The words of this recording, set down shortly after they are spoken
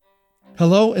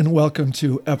Hello and welcome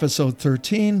to episode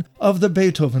 13 of the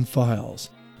Beethoven Files.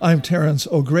 I'm Terence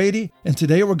O'Grady, and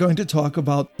today we're going to talk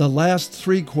about the last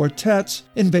three quartets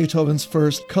in Beethoven's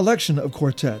first collection of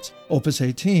quartets, Opus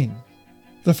 18.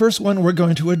 The first one we're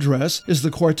going to address is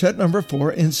the Quartet number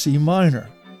 4 in C minor.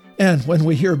 And when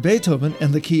we hear Beethoven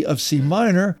in the key of C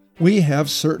minor, we have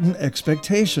certain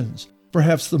expectations,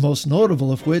 perhaps the most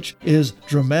notable of which is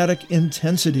dramatic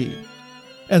intensity.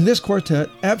 And this quartet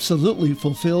absolutely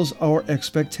fulfills our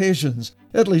expectations,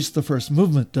 at least the first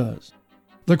movement does.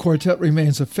 The quartet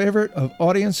remains a favorite of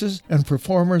audiences and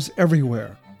performers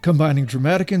everywhere, combining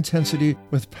dramatic intensity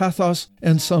with pathos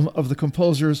and some of the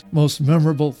composer's most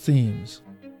memorable themes.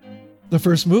 The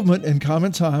first movement in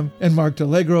common time and marked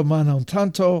allegro ma non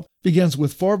tanto begins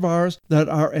with 4 bars that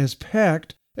are as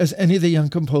packed as any the young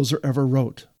composer ever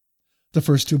wrote. The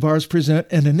first 2 bars present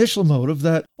an initial motive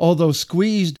that, although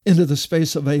squeezed into the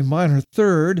space of a minor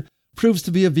third, proves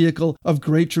to be a vehicle of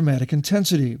great dramatic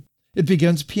intensity. It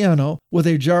begins piano with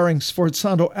a jarring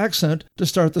sforzando accent to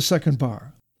start the second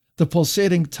bar. The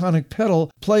pulsating tonic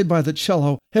pedal played by the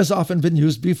cello has often been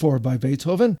used before by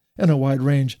Beethoven and a wide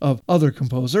range of other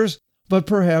composers, but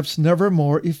perhaps never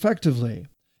more effectively.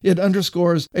 It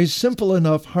underscores a simple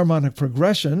enough harmonic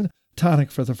progression,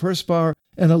 tonic for the first bar,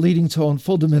 and a leading tone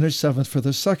full diminished seventh for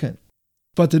the second.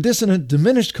 But the dissonant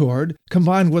diminished chord,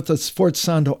 combined with the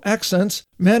sforzando accents,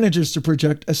 manages to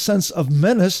project a sense of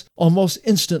menace almost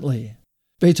instantly.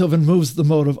 Beethoven moves the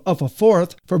motive up a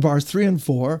fourth for bars 3 and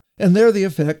 4, and there the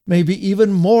effect may be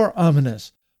even more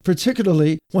ominous,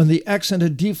 particularly when the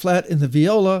accented D-flat in the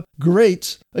viola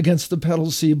grates against the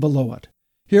pedal C below it.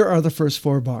 Here are the first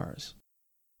 4 bars.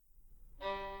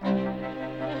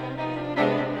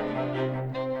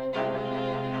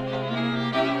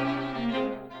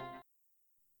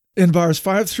 In bars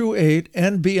 5 through 8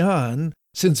 and beyond,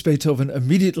 since Beethoven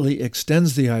immediately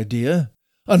extends the idea,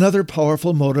 another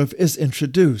powerful motive is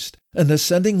introduced, an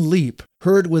ascending leap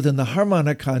heard within the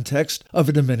harmonic context of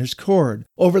a diminished chord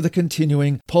over the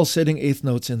continuing pulsating eighth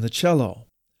notes in the cello.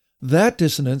 That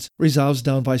dissonance resolves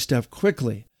down by step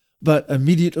quickly, but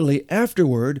immediately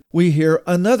afterward we hear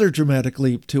another dramatic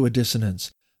leap to a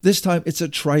dissonance. This time it's a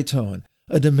tritone,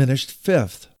 a diminished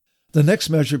fifth. The next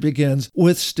measure begins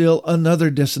with still another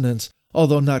dissonance,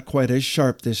 although not quite as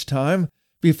sharp this time,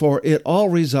 before it all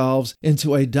resolves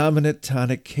into a dominant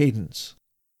tonic cadence.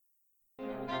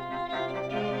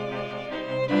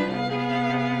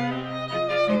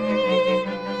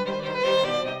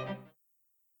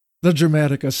 The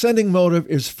dramatic ascending motive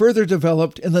is further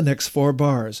developed in the next 4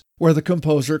 bars, where the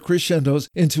composer crescendos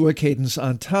into a cadence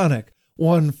on tonic,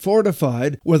 one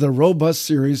fortified with a robust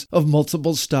series of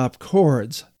multiple stop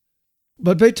chords.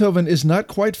 But Beethoven is not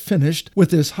quite finished with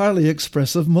this highly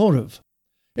expressive motive.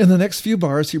 In the next few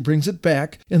bars he brings it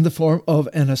back in the form of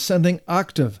an ascending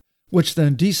octave, which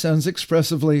then descends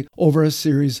expressively over a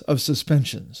series of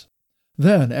suspensions.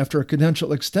 Then, after a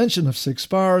cadential extension of 6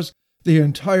 bars, the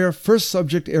entire first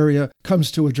subject area comes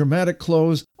to a dramatic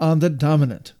close on the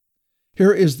dominant.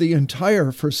 Here is the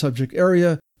entire first subject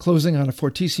area closing on a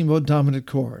fortissimo dominant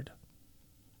chord.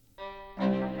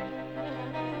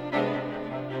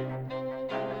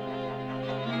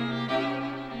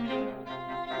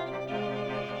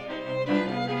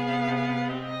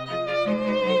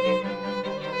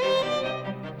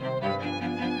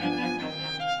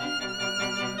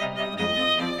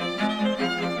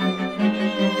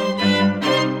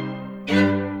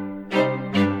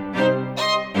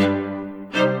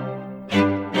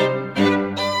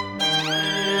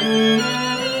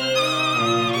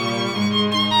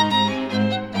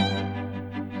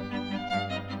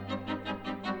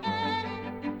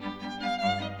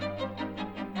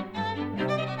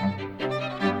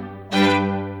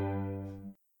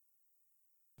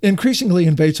 Increasingly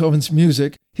in Beethoven's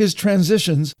music, his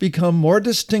transitions become more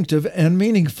distinctive and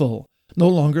meaningful, no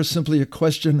longer simply a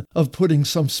question of putting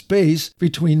some space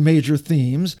between major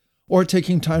themes or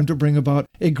taking time to bring about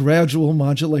a gradual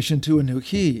modulation to a new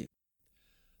key.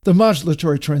 The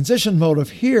modulatory transition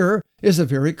motive here is a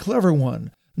very clever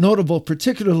one, notable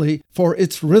particularly for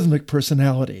its rhythmic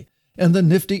personality and the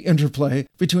nifty interplay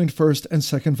between first and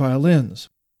second violins.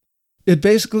 It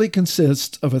basically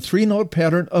consists of a 3-note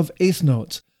pattern of eighth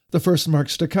notes, the first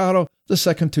marked staccato, the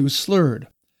second 2 slurred.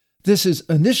 This is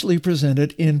initially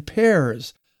presented in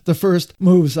pairs. The first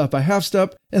moves up a half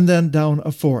step and then down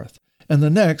a fourth, and the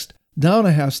next down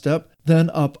a half step, then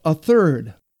up a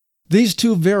third. These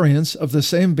 2 variants of the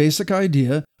same basic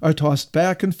idea are tossed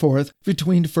back and forth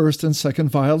between first and second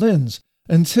violins,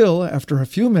 until, after a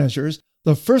few measures,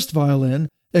 the first violin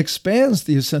expands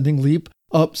the ascending leap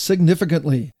up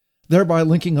significantly. thereby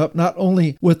linking up not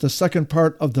only with the second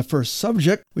part of the first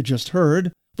subject we just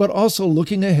heard, but also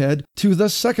looking ahead to the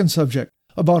second subject,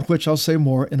 about which I'll say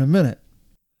more in a minute.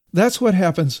 That's what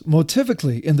happens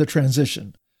motivically in the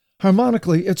transition.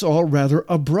 Harmonically, it's all rather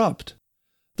abrupt.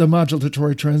 The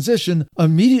modulatory transition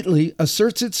immediately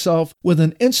asserts itself with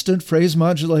an instant phrase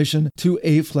modulation to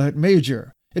A-flat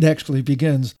major. It actually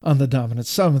begins on the dominant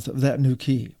seventh of that new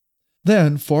key.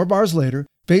 Then, 4 bars later,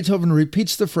 Beethoven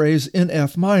repeats the phrase in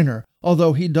F minor,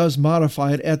 although he does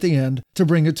modify it at the end to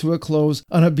bring it to a close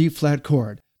on a B-flat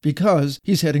chord, because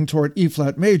he's heading toward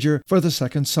E-flat major for the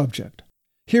second subject.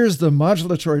 Here's the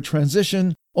modulatory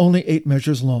transition, only 8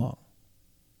 measures long.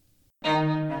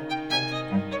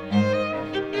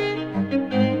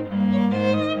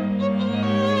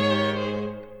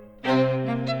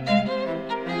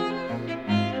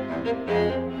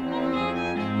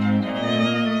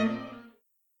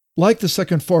 Like the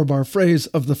second 4-bar phrase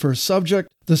of the first subject,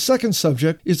 the second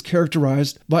subject is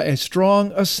characterized by a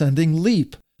strong ascending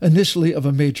leap, initially of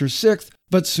a major sixth,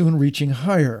 but soon reaching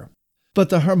higher. But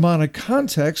the harmonic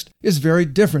context is very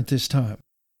different this time.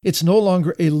 It's no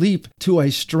longer a leap to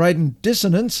a strident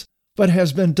dissonance, but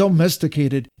has been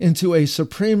domesticated into a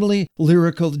supremely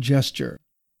lyrical gesture.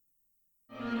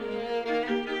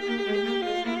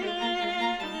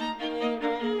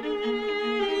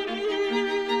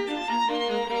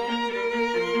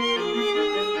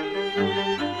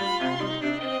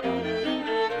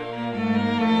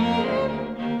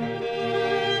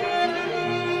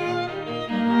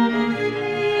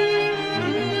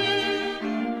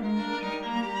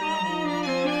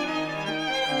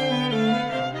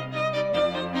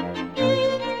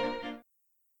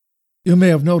 You may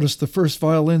have noticed the first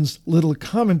violin's little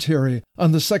commentary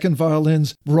on the second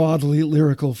violin's broadly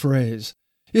lyrical phrase.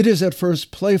 It is at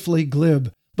first playfully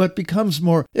glib, but becomes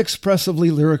more expressively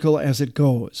lyrical as it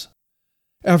goes.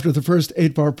 After the first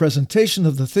 8-bar presentation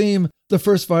of the theme, the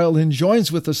first violin joins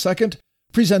with the second,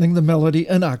 presenting the melody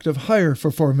an octave higher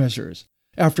for 4 measures,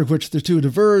 after which the two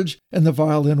diverge and the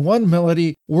violin 1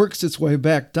 melody works its way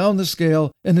back down the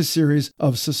scale in a series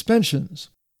of suspensions.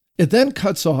 It then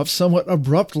cuts off somewhat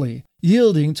abruptly,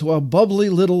 yielding to a bubbly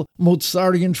little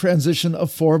Mozartian transition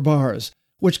of 4 bars,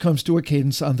 which comes to a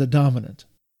cadence on the dominant.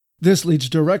 This leads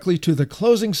directly to the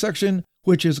closing section,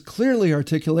 which is clearly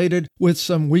articulated with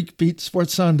some weak beat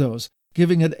sforzandos,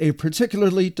 giving it a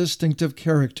particularly distinctive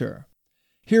character.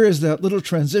 Here is that little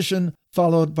transition,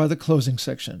 followed by the closing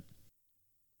section.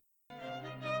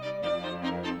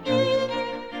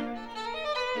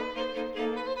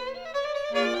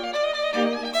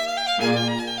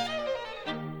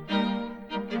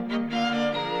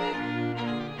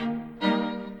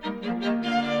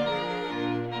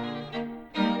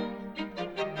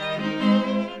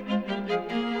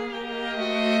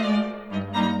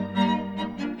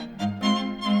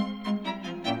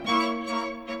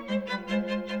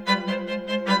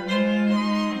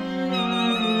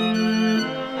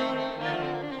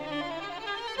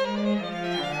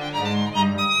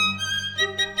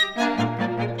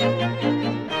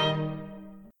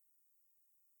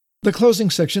 The closing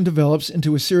section develops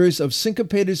into a series of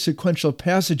syncopated sequential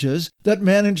passages that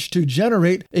manage to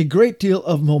generate a great deal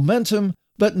of momentum,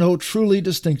 but no truly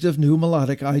distinctive new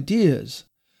melodic ideas.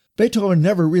 Beethoven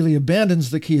never really abandons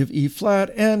the key of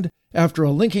E-flat, and, after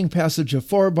a linking passage of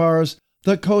 4 bars,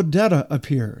 the codetta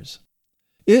appears.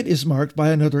 It is marked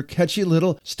by another catchy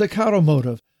little staccato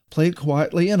motive, played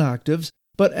quietly in octaves,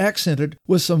 but accented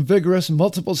with some vigorous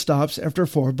multiple stops after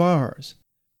 4 bars.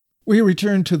 We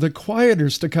return to the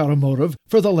quieter staccato motive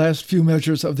for the last few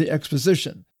measures of the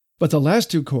exposition, but the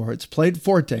last 2 chords, played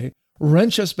forte,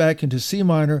 wrench us back into C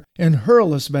minor and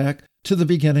hurl us back to the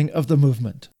beginning of the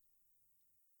movement.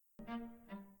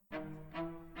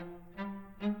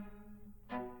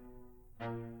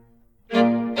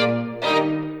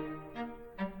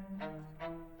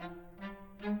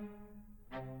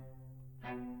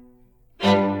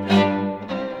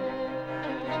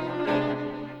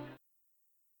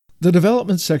 The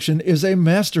development section is a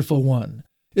masterful one.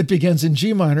 It begins in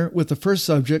G minor with the first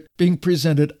subject being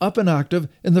presented up an octave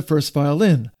in the first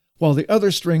violin, while the other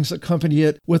strings accompany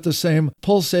it with the same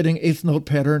pulsating 8th note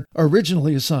pattern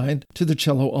originally assigned to the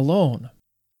cello alone.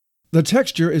 The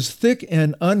texture is thick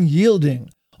and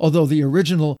unyielding, although the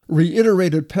original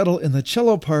reiterated pedal in the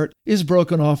cello part is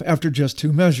broken off after just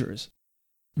 2 measures.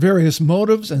 Various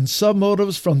motives and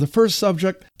submotives from the first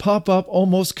subject pop up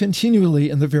almost continually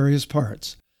in the various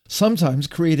parts, sometimes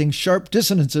creating sharp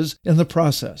dissonances in the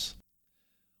process.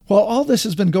 While all this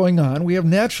has been going on, we have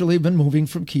naturally been moving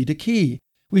from key to key.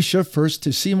 We shift first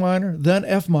to C minor, then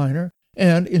F minor,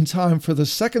 and, in time for the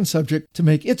second subject to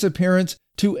make its appearance,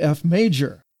 to F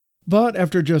major. But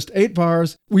after just 8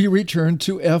 bars, we return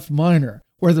to F minor,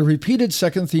 where the repeated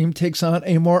second theme takes on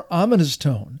a more ominous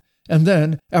tone, and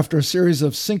then, after a series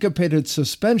of syncopated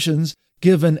suspensions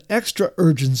given extra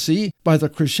urgency by the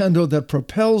crescendo that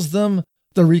propels them,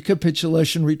 the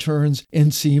recapitulation returns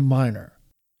in C minor.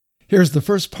 Here's the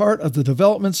first part of the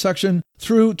development section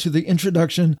through to the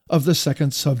introduction of the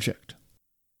second subject.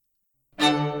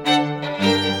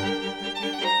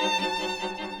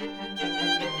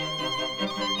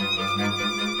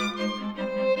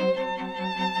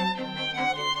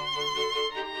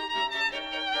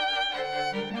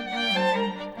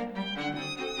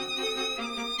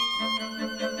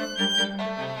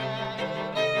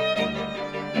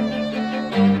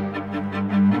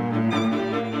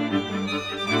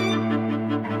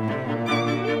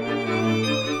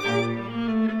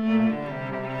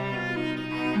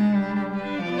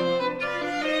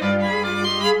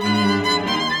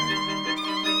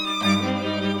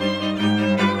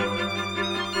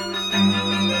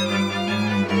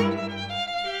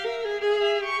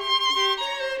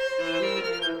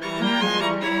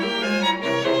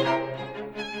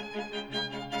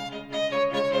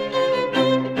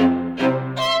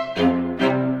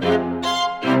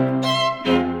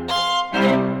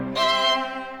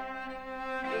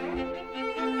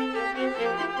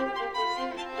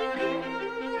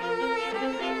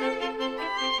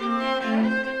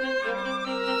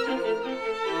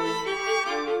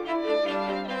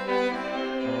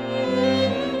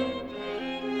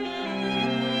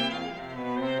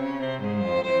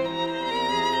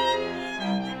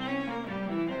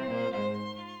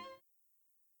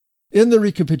 In the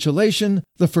recapitulation,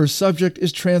 the first subject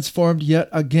is transformed yet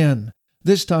again,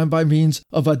 this time by means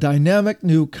of a dynamic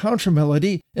new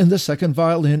countermelody in the second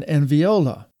violin and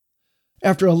viola.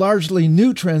 After a largely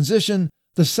new transition,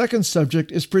 the second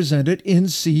subject is presented in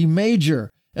C major,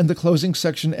 and the closing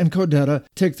section and codetta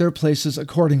take their places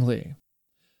accordingly.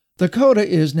 The coda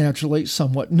is naturally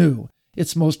somewhat new.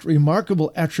 Its most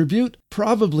remarkable attribute,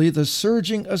 probably the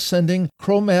surging, ascending,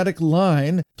 chromatic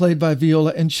line played by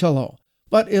viola and cello,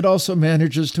 but it also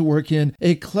manages to work in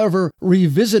a clever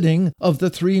revisiting of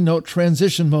the 3-note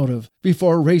transition motive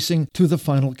before racing to the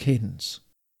final cadence.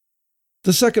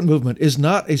 The second movement is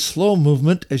not a slow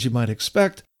movement, as you might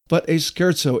expect, but a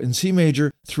scherzo in C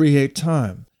major 3/8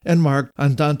 time, and marked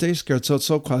andante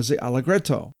scherzozzo quasi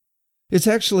allegretto. It's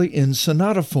actually in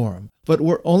sonata form, but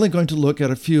we're only going to look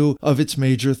at a few of its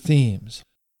major themes.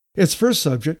 Its first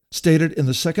subject, stated in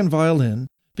the second violin,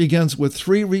 begins with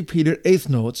 3 repeated 8th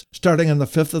notes starting on the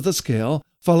 5th of the scale,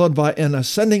 followed by an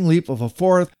ascending leap of a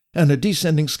 4th and a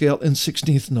descending scale in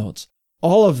 16th notes.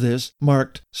 All of this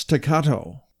marked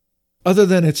staccato. Other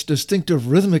than its distinctive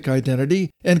rhythmic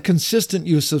identity and consistent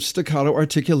use of staccato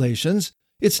articulations,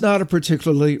 it's not a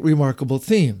particularly remarkable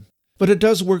theme, but it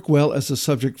does work well as a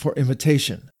subject for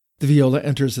imitation. The viola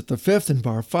enters at the 5th in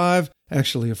bar 5,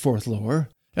 actually a 4th lower,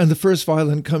 and the first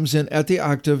violin comes in at the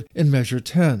octave in measure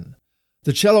 10.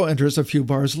 The cello enters a few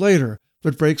bars later,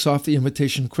 but breaks off the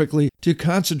imitation quickly to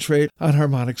concentrate on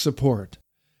harmonic support.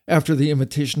 After the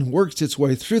imitation works its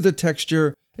way through the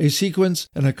texture, a sequence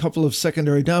and a couple of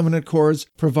secondary dominant chords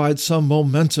provide some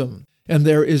momentum, and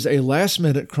there is a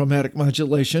last-minute chromatic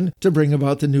modulation to bring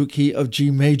about the new key of G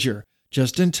major,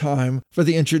 just in time for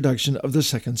the introduction of the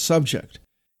second subject.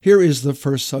 Here is the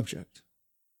first subject.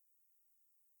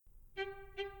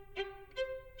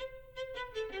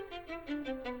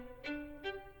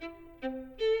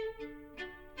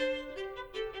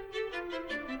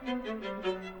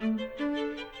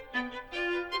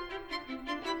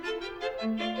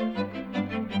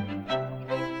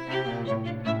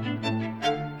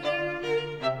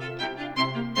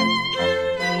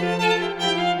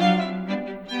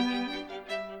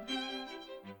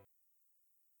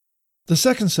 The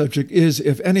second subject is,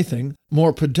 if anything,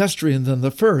 more pedestrian than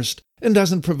the first and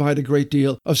doesn't provide a great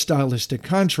deal of stylistic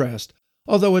contrast,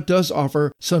 although it does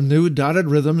offer some new dotted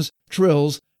rhythms,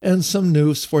 trills, and some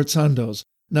new sforzandos,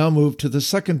 now moved to the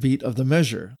second beat of the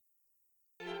measure.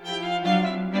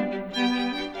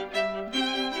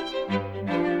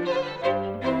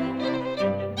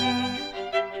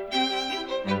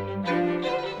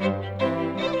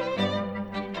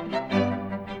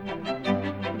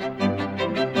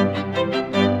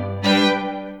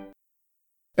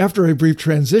 After a brief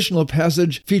transitional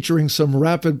passage featuring some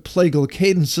rapid plagal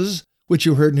cadences, which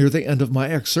you heard near the end of my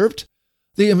excerpt,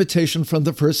 the imitation from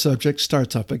the first subject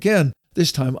starts up again,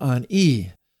 this time on E.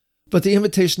 But the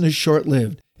imitation is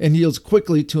short-lived and yields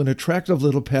quickly to an attractive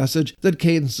little passage that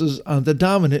cadences on the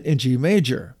dominant in G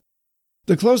major.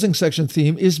 The closing section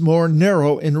theme is more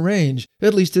narrow in range,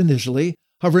 at least initially,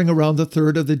 hovering around the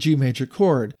third of the G major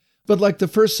chord, but like the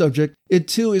first subject, it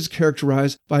too is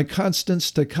characterized by constant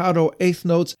staccato eighth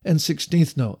notes and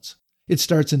 16th notes. It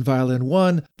starts in violin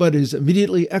 1, but is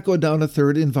immediately echoed down a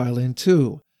third in violin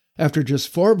 2. After just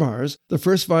 4 bars, the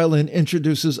first violin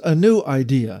introduces a new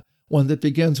idea, one that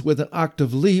begins with an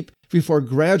octave leap before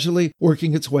gradually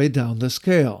working its way down the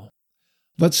scale.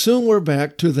 But soon we're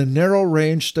back to the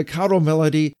narrow-range staccato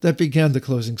melody that began the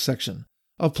closing section.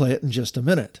 I'll play it in just a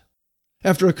minute.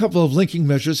 After a couple of linking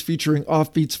measures featuring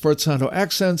offbeat sforzando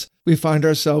accents, we find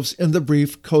ourselves in the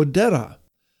brief codetta.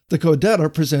 The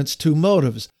codetta presents 2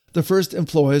 motives. The first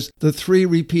employs the 3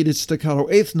 repeated staccato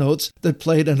eighth notes that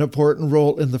played an important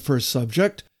role in the first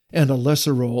subject, and a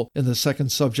lesser role in the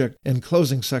second subject and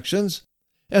closing sections.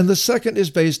 And the second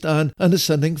is based on an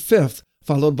ascending fifth,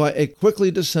 followed by a quickly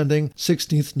descending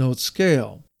 16th note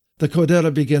scale. The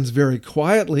codetta begins very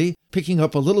quietly, picking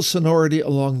up a little sonority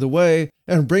along the way,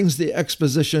 and brings the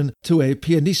exposition to a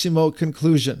pianissimo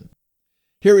conclusion.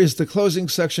 Here is the closing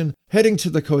section heading to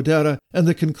the codetta and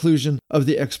the conclusion of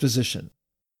the exposition.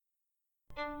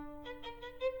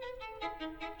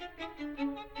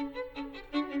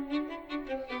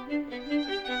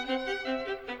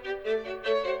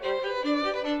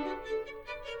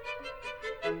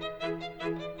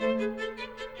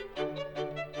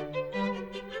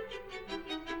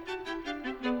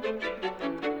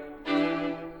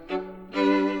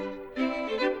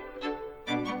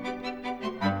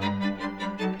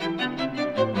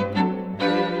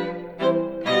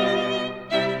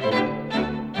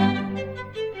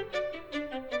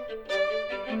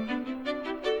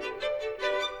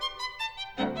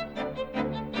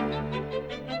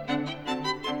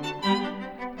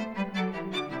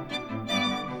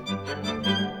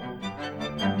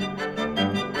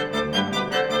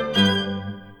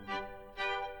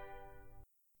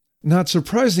 Not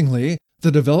surprisingly,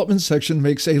 the development section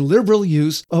makes a liberal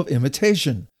use of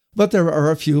imitation, but there are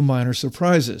a few minor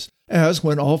surprises, as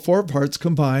when all 4 parts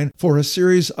combine for a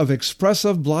series of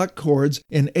expressive block chords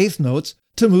in eighth notes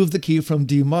to move the key from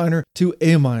D minor to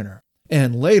A minor,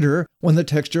 and later when the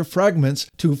texture fragments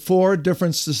to 4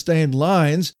 different sustained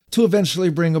lines to eventually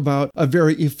bring about a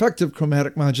very effective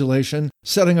chromatic modulation,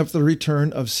 setting up the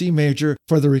return of C major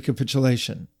for the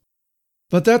recapitulation.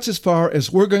 But that's as far as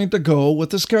we're going to go with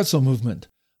the scherzo movement.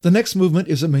 The next movement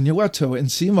is a minuetto in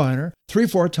C minor,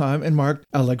 3/4 time and marked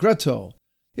allegretto.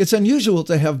 It's unusual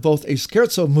to have both a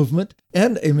scherzo movement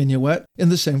and a minuet in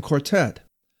the same quartet.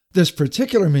 This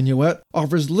particular minuet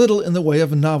offers little in the way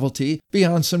of novelty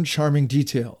beyond some charming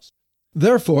details.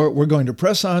 Therefore, we're going to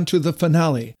press on to the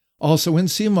finale, also in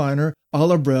C minor,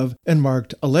 alla breve and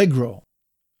marked allegro.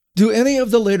 Do any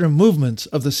of the later movements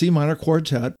of the C minor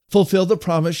quartet fulfill the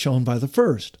promise shown by the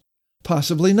first?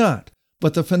 Possibly not,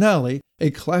 but the finale,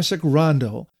 a classic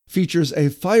rondo, features a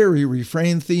fiery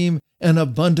refrain theme and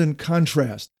abundant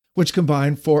contrast, which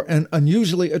combine for an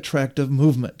unusually attractive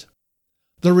movement.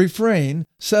 The refrain,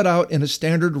 set out in a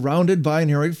standard rounded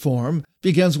binary form,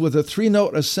 begins with a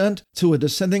 3-note ascent to a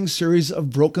descending series of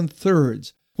broken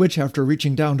thirds, which, after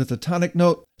reaching down to the tonic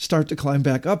note, start to climb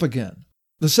back up again.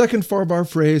 The second 4-bar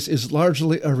phrase is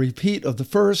largely a repeat of the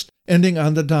first, ending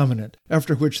on the dominant,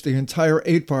 after which the entire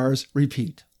 8 bars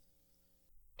repeat.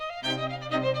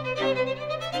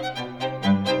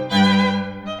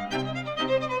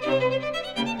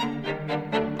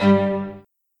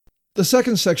 The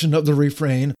second section of the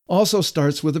refrain also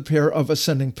starts with a pair of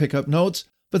ascending pickup notes,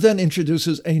 but then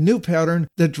introduces a new pattern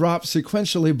that drops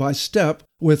sequentially by step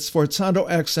with sforzando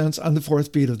accents on the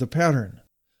 4th beat of the pattern.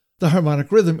 The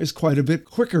harmonic rhythm is quite a bit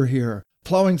quicker here,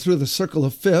 plowing through the circle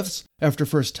of fifths after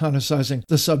first tonicizing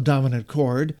the subdominant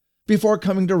chord, before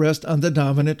coming to rest on the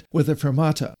dominant with a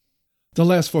fermata. The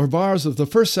last 4 bars of the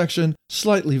first section,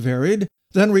 slightly varied,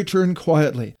 then return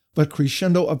quietly, but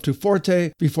crescendo up to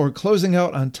forte before closing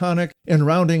out on tonic and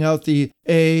rounding out the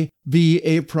A, B,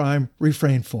 A'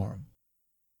 refrain form.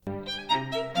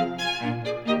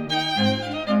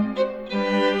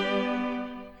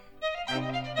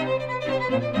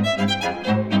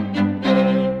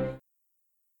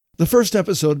 The first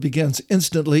episode begins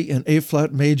instantly in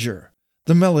A-flat major.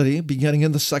 The melody, beginning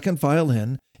in the second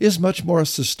violin, is much more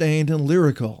sustained and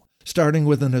lyrical, starting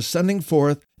with an ascending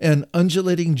fourth and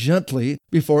undulating gently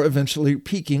before eventually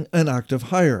peaking an octave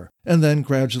higher, and then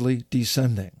gradually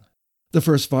descending. The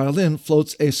first violin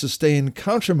floats a sustained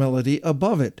countermelody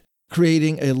above it,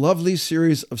 creating a lovely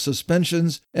series of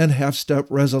suspensions and half-step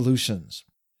resolutions.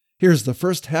 Here's the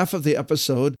first half of the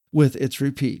episode with its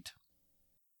repeat.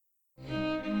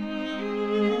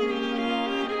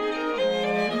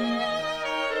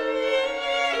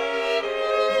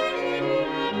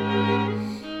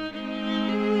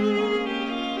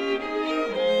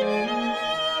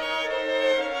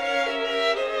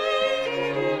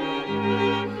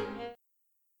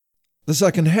 The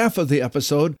second half of the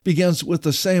episode begins with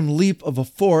the same leap of a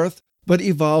fourth, but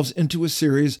evolves into a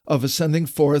series of ascending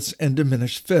fourths and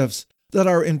diminished fifths that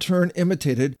are in turn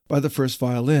imitated by the first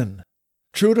violin.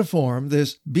 True to form,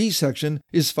 this B section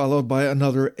is followed by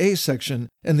another A section,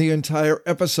 and the entire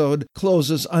episode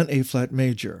closes on A-flat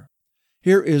major.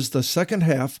 Here is the second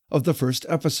half of the first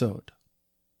episode.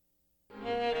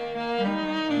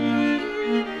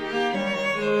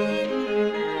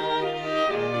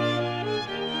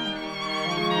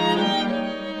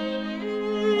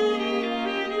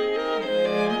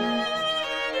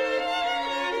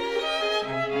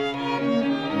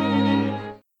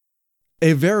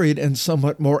 A varied and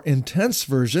somewhat more intense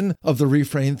version of the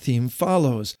refrain theme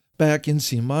follows, back in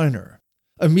C minor.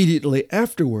 Immediately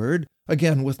afterward,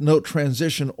 again with note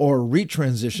transition or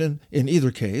retransition in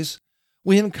either case,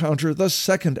 we encounter the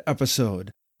second episode,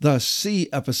 the C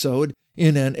episode,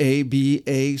 in an A, B,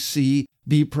 A, C,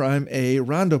 B prime A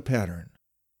rondo pattern.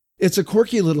 It's a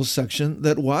quirky little section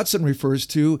that Watson refers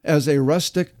to as a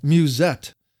rustic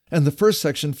musette, and the first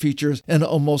section features an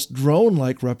almost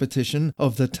drone-like repetition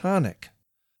of the tonic.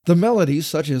 The melody,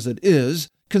 such as it is,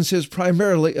 consists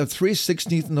primarily of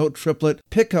 3/16th note triplet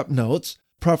pickup notes,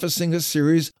 prefacing a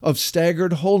series of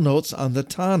staggered whole notes on the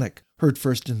tonic, heard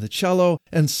first in the cello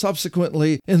and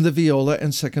subsequently in the viola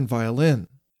and second violin.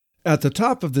 At the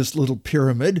top of this little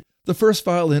pyramid, the first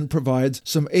violin provides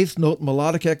some eighth note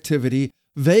melodic activity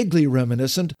vaguely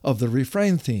reminiscent of the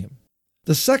refrain theme.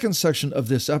 The second section of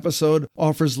this episode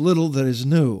offers little that is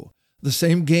new. The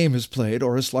same game is played,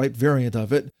 or a slight variant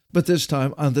of it, but this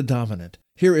time on the dominant.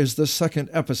 Here is the second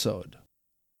episode.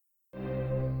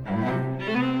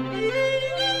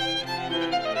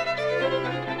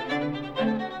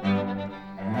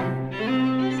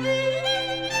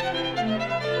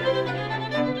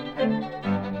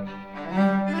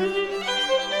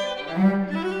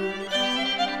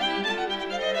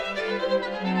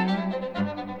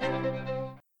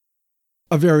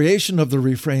 A variation of the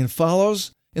refrain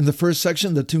follows. In the first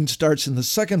section, the tune starts in the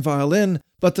second violin,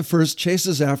 but the first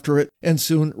chases after it and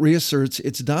soon reasserts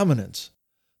its dominance.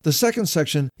 The second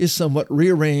section is somewhat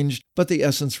rearranged, but the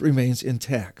essence remains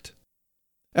intact.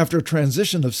 After a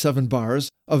transition of 7 bars,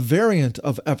 a variant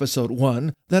of episode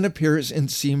 1 then appears in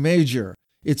C major,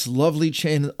 its lovely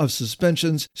chain of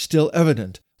suspensions still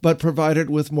evident, but provided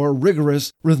with more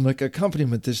rigorous rhythmic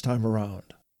accompaniment this time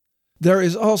around. There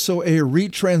is also a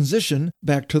retransition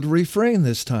back to the refrain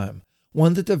this time,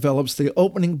 one that develops the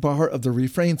opening bar of the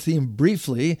refrain theme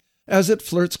briefly as it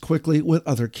flirts quickly with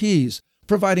other keys,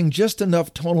 providing just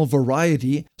enough tonal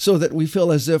variety so that we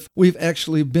feel as if we've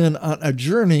actually been on a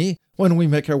journey when we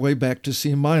make our way back to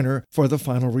C minor for the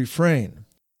final refrain.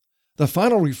 The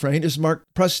final refrain is marked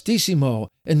prestissimo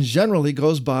and generally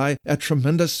goes by at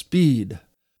tremendous speed.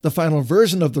 The final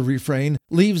version of the refrain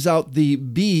leaves out the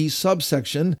B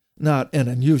subsection, not an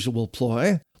unusual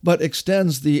ploy, but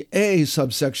extends the A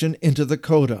subsection into the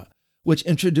coda, which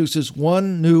introduces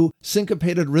one new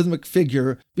syncopated rhythmic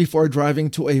figure before driving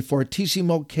to a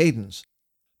fortissimo cadence.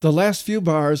 The last few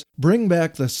bars bring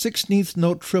back the 16th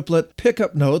note triplet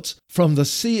pickup notes from the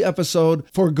C episode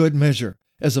for good measure,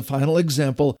 as a final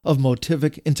example of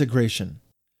motivic integration.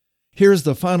 Here's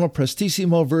the final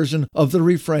prestissimo version of the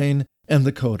refrain and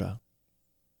the coda.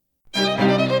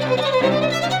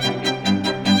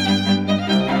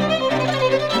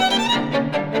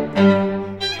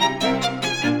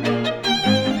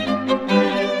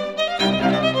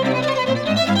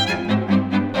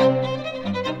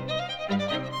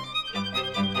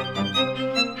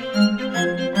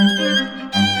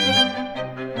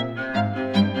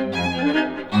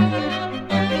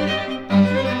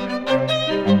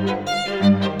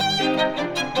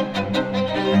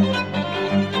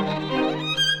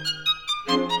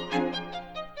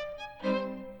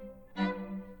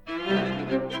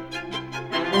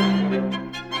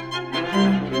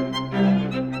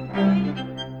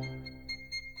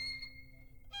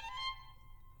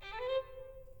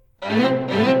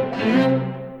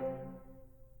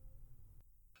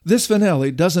 This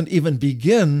finale doesn't even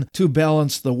begin to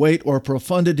balance the weight or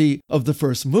profundity of the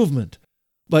first movement,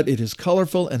 but it is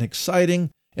colorful and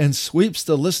exciting and sweeps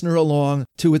the listener along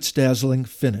to its dazzling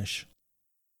finish.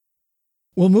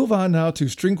 We'll move on now to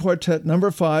String Quartet number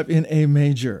 5 in A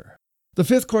major. The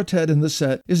fifth quartet in the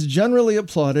set is generally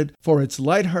applauded for its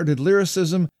lighthearted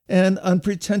lyricism and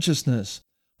unpretentiousness,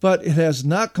 but it has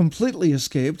not completely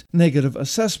escaped negative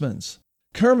assessments.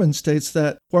 Kerman states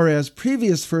that whereas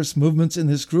previous first movements in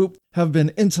this group have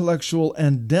been intellectual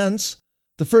and dense,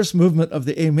 the first movement of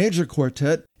the A major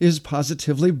quartet is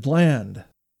positively bland.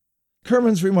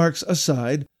 Kerman's remarks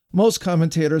aside, most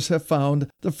commentators have found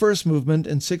the first movement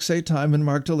in 6/8 time in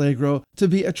marked allegro to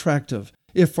be attractive,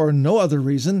 if for no other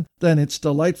reason than its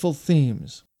delightful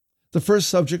themes. The first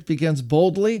subject begins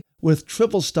boldly with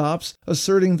triple stops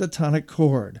asserting the tonic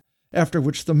chord, after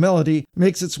which the melody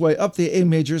makes its way up the A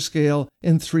major scale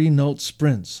in 3-note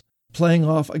sprints, playing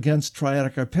off against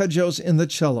triadic arpeggios in the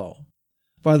cello.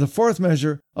 By the fourth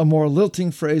measure, a more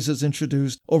lilting phrase is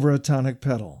introduced over a tonic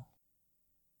pedal.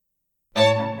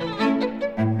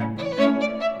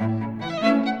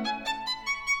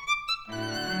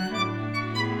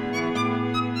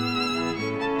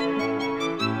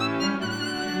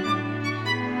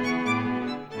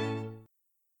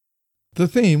 The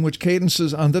theme, which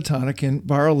cadences on the tonic in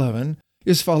bar 11,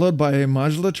 is followed by a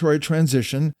modulatory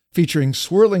transition featuring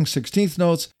swirling 16th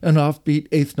notes and offbeat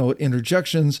 8th note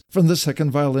interjections from the second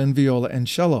violin, viola, and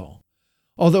cello.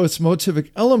 Although its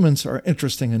motivic elements are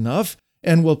interesting enough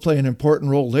and will play an important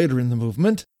role later in the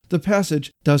movement, the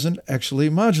passage doesn't actually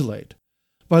modulate.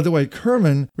 By the way,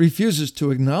 Kerman refuses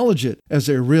to acknowledge it as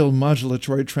a real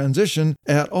modulatory transition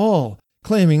at all,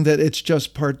 claiming that it's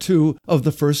just part 2 of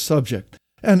the first subject,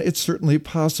 and it's certainly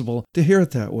possible to hear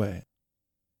it that way.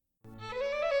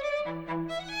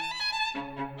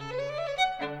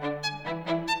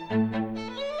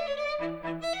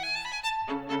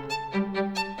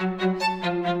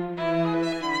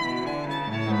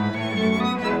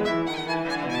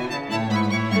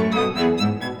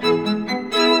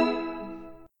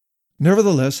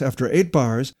 Nevertheless, after 8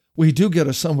 bars, we do get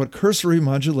a somewhat cursory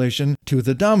modulation to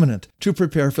the dominant to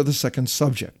prepare for the second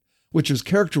subject, which is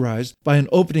characterized by an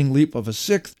opening leap of a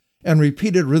sixth and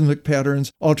repeated rhythmic patterns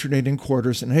alternating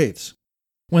quarters and eighths.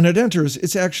 When it enters,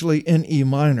 it's actually in E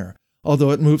minor,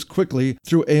 although it moves quickly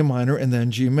through A minor and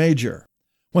then G major.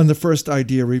 When the first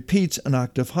idea repeats an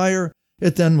octave higher,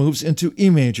 it then moves into E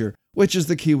major, which is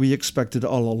the key we expected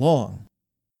all along.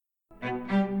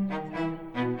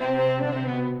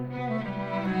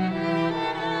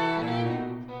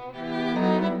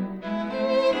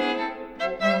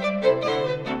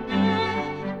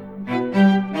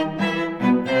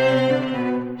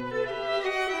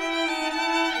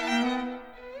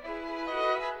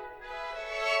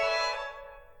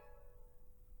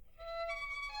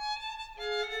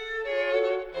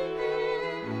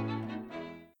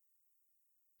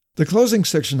 The closing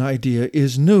section idea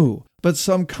is new, but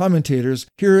some commentators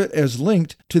hear it as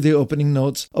linked to the opening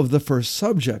notes of the first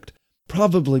subject,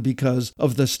 probably because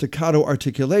of the staccato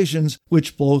articulations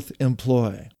which both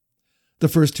employ. The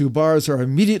first 2 bars are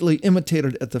immediately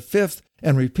imitated at the fifth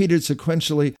and repeated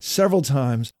sequentially several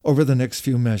times over the next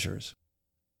few measures.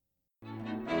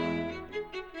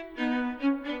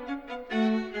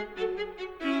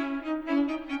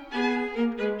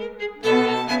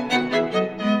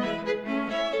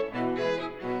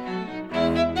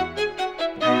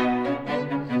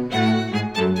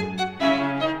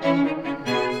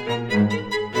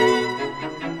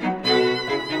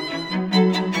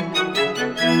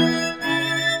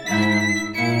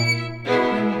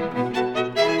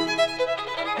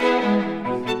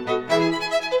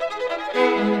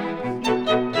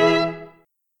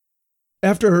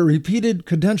 After a repeated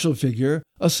cadential figure,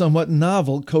 a somewhat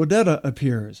novel codetta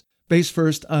appears, based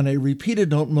first on a repeated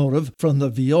note motive from the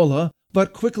viola,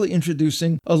 but quickly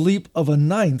introducing a leap of a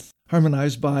ninth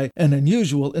harmonized by an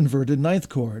unusual inverted ninth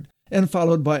chord, and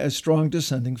followed by a strong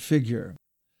descending figure.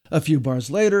 A few bars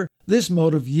later, this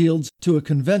motive yields to a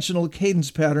conventional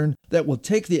cadence pattern that will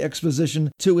take the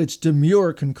exposition to its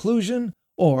demure conclusion,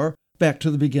 or back to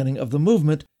the beginning of the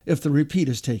movement if the repeat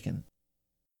is taken.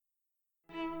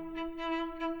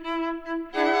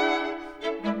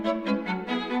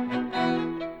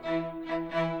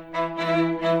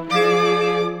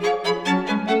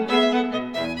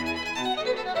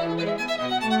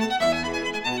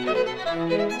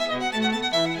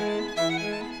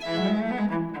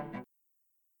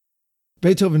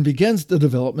 Beethoven begins the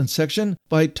development section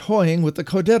by toying with the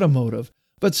codetta motive,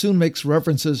 but soon makes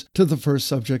references to the first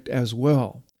subject as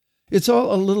well. It's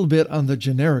all a little bit on the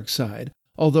generic side,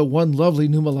 although one lovely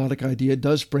new melodic idea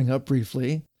does spring up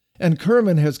briefly, and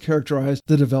Kerman has characterized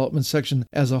the development section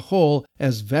as a whole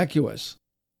as vacuous.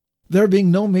 There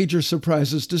being no major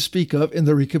surprises to speak of in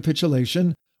the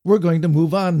recapitulation, we're going to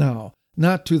move on now,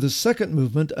 not to the second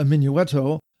movement, a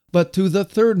minuetto, but to the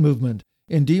third movement,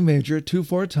 in D major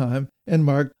 2/4 time and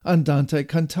marked andante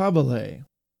cantabile.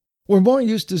 We're more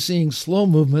used to seeing slow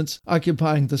movements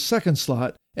occupying the second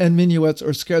slot and minuets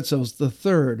or scherzos the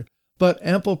third, but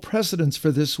ample precedence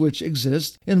for this switch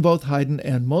exists in both Haydn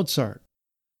and Mozart.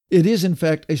 It is in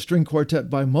fact a string quartet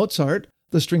by Mozart,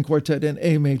 the string quartet in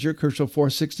A major, Kochel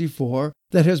 464,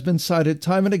 that has been cited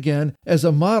time and again as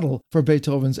a model for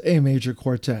Beethoven's A major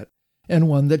quartet, and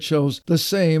one that shows the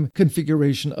same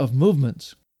configuration of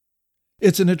movements.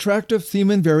 It's an attractive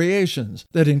theme and variations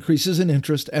that increases in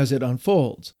interest as it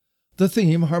unfolds. The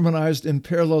theme, harmonized in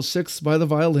parallel sixths by the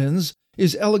violins,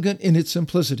 is elegant in its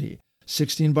simplicity,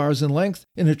 16 bars in length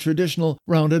in a traditional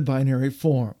rounded binary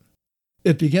form.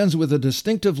 It begins with a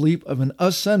distinctive leap of an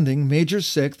ascending major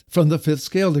sixth from the fifth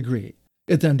scale degree.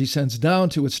 It then descends down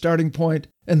to its starting point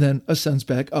and then ascends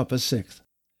back up a sixth.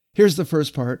 Here's the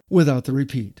first part without the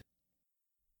repeat.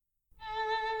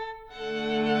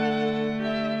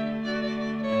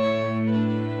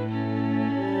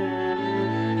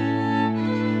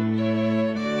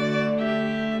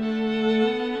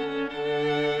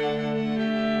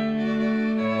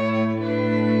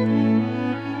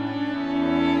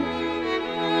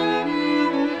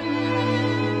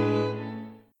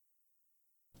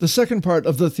 The second part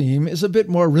of the theme is a bit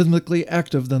more rhythmically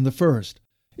active than the first.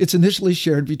 It's initially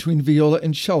shared between viola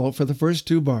and cello for the first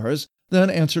 2 bars, then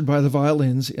answered by the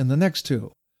violins in the next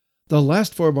 2. The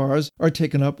last 4 bars are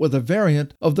taken up with a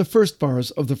variant of the first bars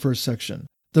of the first section,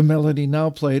 the melody now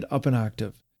played up an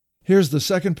octave. Here's the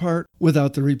second part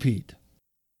without the repeat.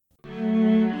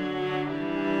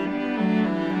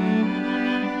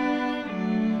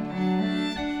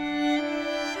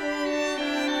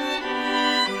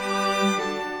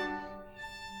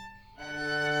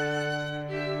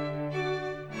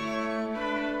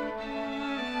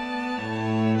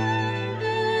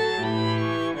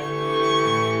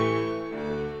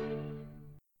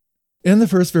 In the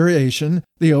first variation,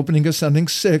 the opening ascending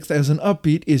sixth as an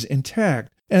upbeat is intact,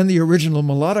 and the original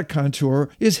melodic contour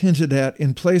is hinted at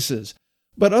in places,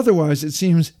 but otherwise it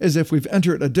seems as if we've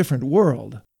entered a different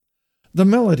world. The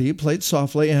melody, played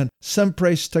softly and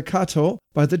sempre staccato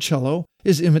by the cello,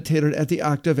 is imitated at the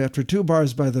octave after 2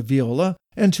 bars by the viola,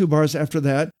 and 2 bars after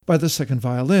that by the second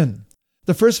violin.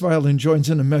 The first violin joins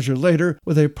in a measure later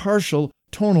with a partial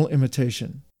tonal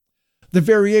imitation. The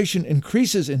variation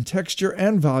increases in texture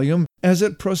and volume as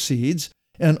it proceeds,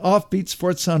 and offbeat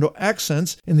sforzando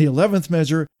accents in the 11th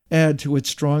measure add to its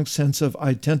strong sense of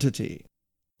identity.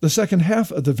 The second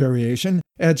half of the variation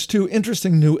adds 2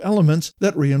 interesting new elements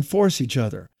that reinforce each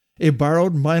other, a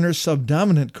borrowed minor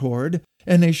subdominant chord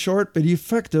and a short but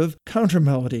effective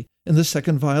countermelody in the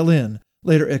second violin,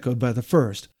 later echoed by the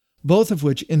first, both of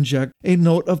which inject a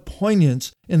note of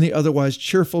poignance in the otherwise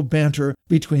cheerful banter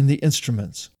between the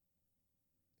instruments.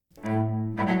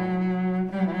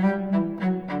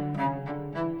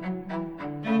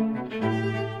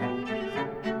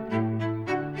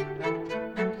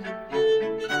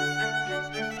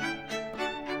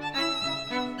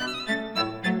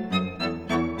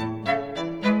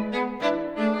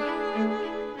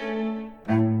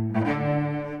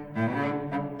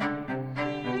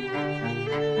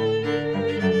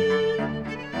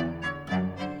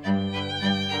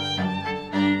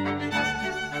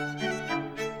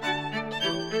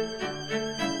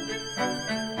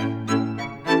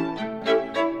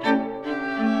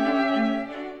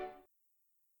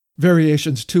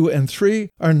 Variations 2 and 3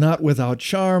 are not without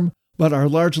charm, but are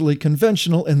largely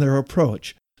conventional in their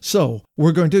approach. So,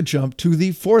 we're going to jump to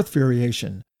the fourth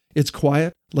variation. It's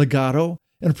quiet, legato,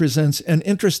 and presents an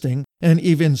interesting and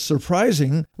even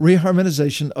surprising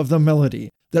reharmonization of the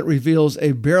melody that reveals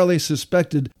a barely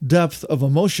suspected depth of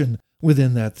emotion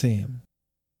within that theme.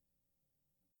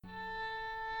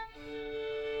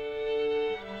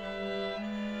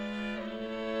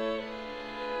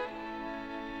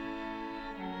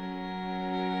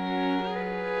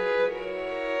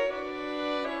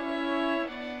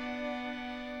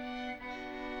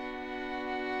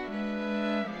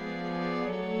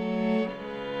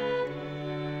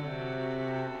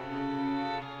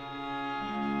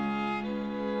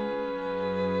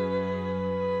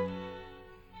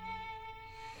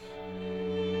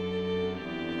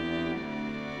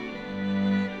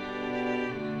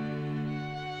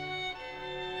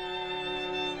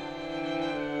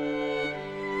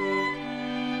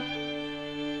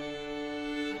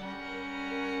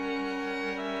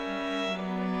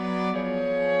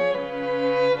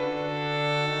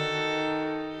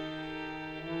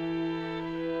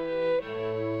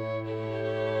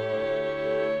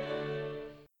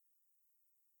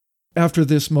 After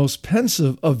this most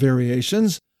pensive of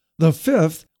variations, the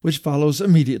fifth, which follows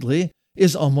immediately,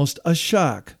 is almost a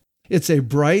shock. It's a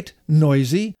bright,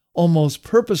 noisy, almost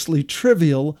purposely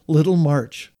trivial little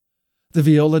march. The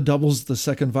viola doubles the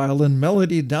second violin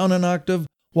melody down an octave,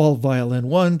 while violin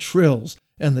 1 trills,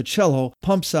 and the cello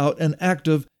pumps out an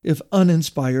active, if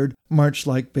uninspired,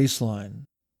 march-like bass line.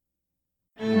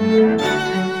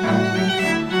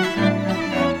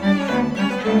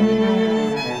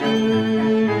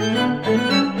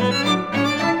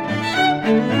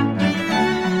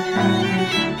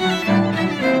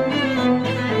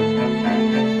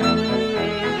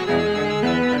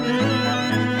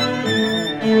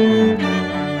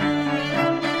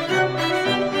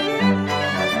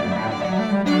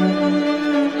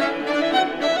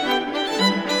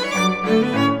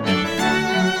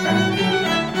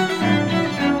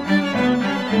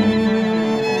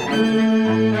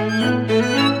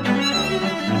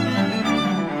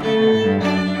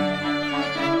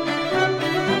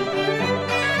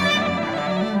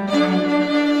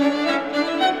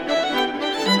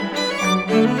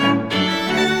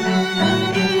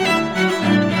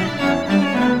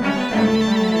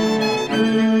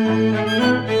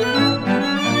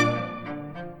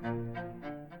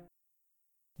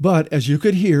 But as you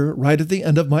could hear right at the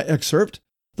end of my excerpt,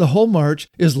 the whole march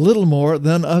is little more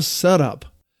than a setup.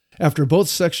 After both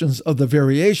sections of the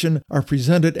variation are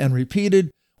presented and repeated,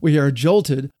 we are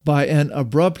jolted by an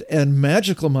abrupt and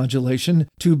magical modulation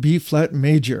to B-flat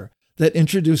major that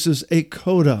introduces a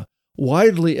coda,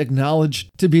 widely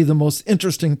acknowledged to be the most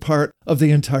interesting part of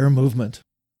the entire movement.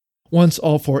 Once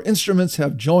all four instruments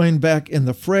have joined back in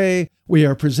the fray, we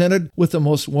are presented with the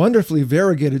most wonderfully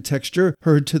variegated texture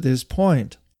heard to this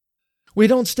point. We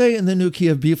don't stay in the new key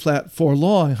of B-flat for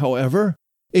long, however.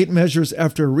 8 measures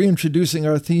after reintroducing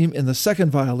our theme in the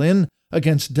second violin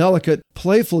against delicate,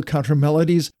 playful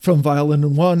countermelodies from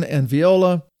violin 1 and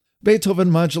viola, Beethoven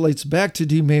modulates back to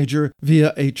D major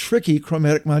via a tricky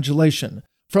chromatic modulation,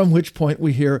 from which point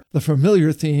we hear the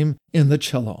familiar theme in the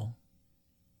cello.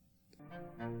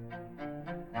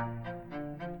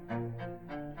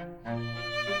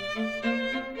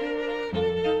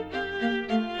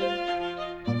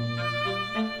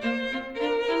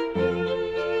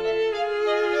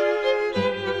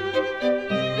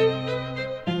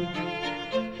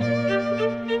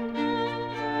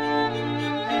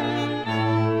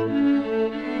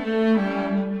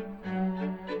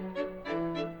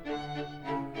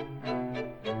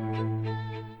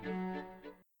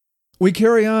 We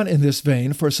carry on in this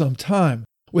vein for some time,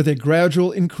 with a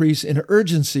gradual increase in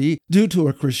urgency due to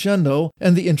a crescendo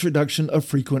and the introduction of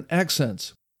frequent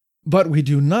accents. But we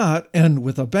do not end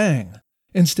with a bang.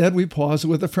 Instead, we pause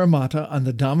with a fermata on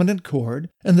the dominant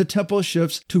chord, and the tempo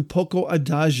shifts to poco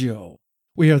adagio.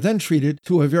 We are then treated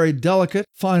to a very delicate,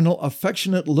 final,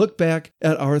 affectionate look back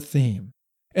at our theme.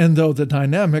 And though the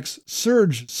dynamics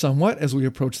surge somewhat as we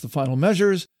approach the final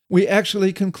measures, we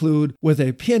actually conclude with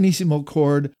a pianissimo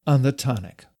chord on the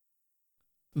tonic.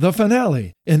 The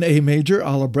finale, in A major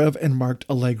alla breve and marked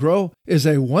allegro, is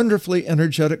a wonderfully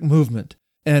energetic movement,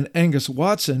 and Angus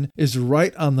Watson is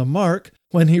right on the mark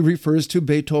when he refers to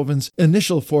Beethoven's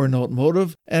initial 4-note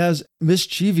motive as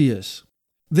mischievous.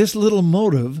 This little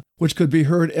motive, which could be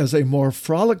heard as a more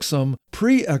frolicsome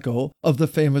pre-echo of the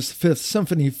famous Fifth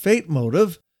Symphony Fate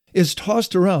motive, is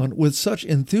tossed around with such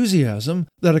enthusiasm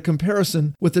that a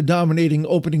comparison with the dominating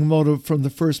opening motive from the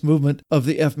first movement of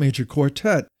the F major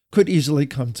quartet could easily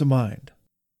come to mind.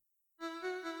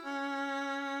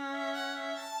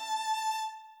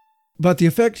 But the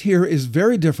effect here is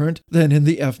very different than in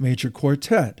the F major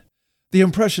quartet. The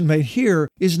impression made here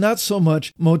is not so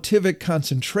much motivic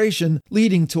concentration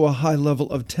leading to a high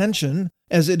level of tension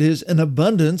as it is an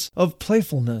abundance of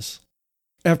playfulness.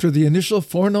 After the initial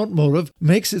 4-note motive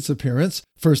makes its appearance,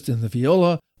 first in the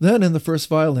viola, then in the first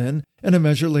violin, and a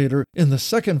measure later in the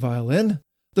second violin,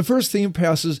 the first theme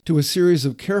passes to a series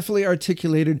of carefully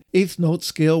articulated 8th-note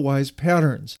scale-wise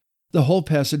patterns, the whole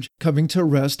passage coming to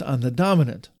rest on the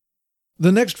dominant.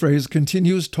 The next phrase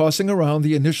continues tossing around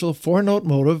the initial 4-note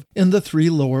motive in the 3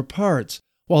 lower parts,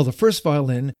 while the first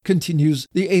violin continues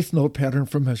the 8th-note pattern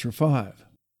from measure 5.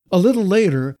 A little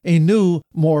later, a new,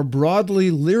 more broadly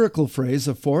lyrical phrase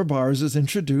of 4 bars is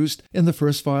introduced in the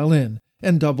first violin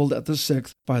and doubled at the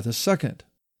 6th by the second.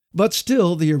 But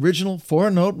still, the original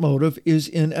 4-note motive is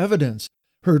in evidence,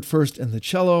 heard first in the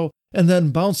cello and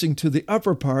then bouncing to the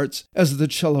upper parts as the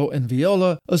cello and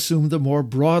viola assume the more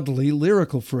broadly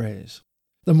lyrical phrase.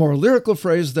 The more lyrical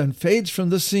phrase then fades from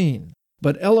the scene,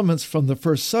 but elements from the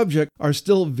first subject are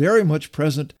still very much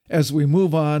present as we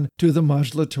move on to the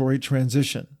modulatory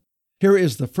transition. Here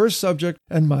is the first subject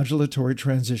and modulatory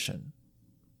transition.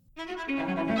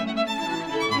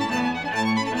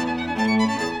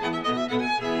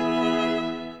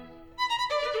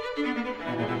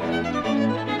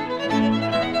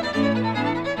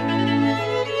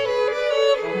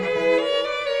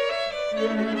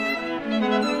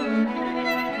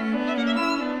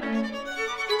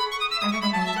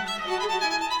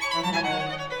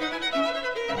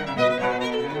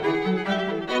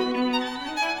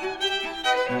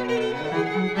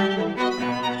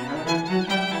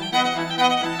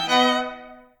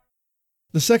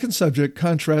 The second subject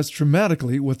contrasts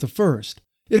dramatically with the first.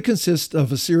 It consists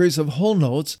of a series of whole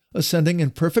notes ascending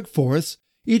in perfect fourths,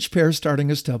 each pair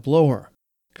starting a step lower.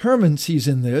 Hermann sees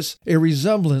in this a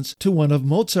resemblance to one of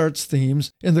Mozart's themes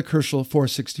in the Köchel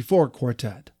 464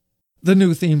 quartet. The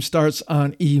new theme starts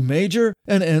on E major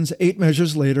and ends 8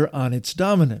 measures later on its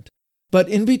dominant. But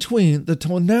in between, the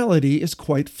tonality is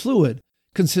quite fluid,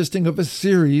 consisting of a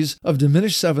series of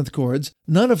diminished 7th chords,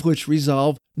 none of which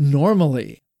resolve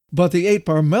normally. But the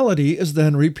 8-bar melody is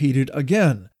then repeated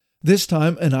again, this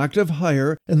time an octave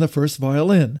higher in the first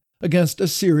violin, against a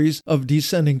series of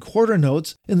descending quarter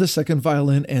notes in the second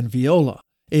violin and viola,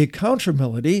 a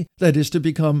countermelody that is to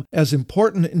become as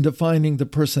important in defining the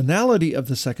personality of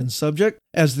the second subject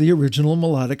as the original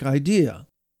melodic idea.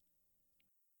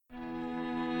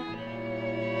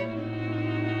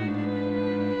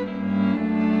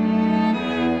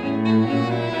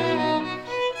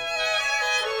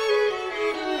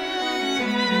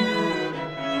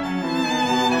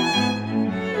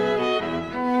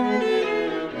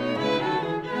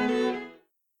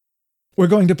 We're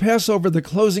going to pass over the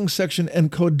closing section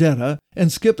and codetta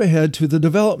and skip ahead to the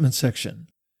development section.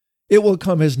 It will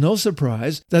come as no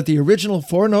surprise that the original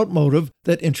four-note motive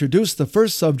that introduced the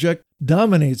first subject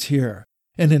dominates here,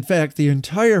 and in fact the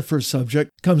entire first subject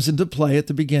comes into play at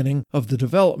the beginning of the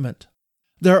development.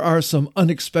 There are some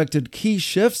unexpected key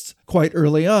shifts quite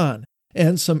early on,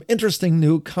 and some interesting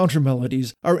new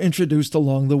countermelodies are introduced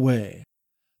along the way.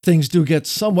 Things do get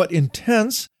somewhat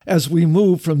intense as we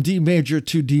move from D major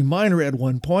to D minor at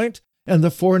one point, and the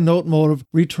four-note motive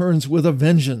returns with a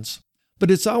vengeance.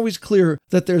 But it's always clear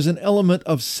that there's an element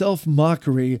of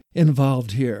self-mockery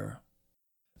involved here.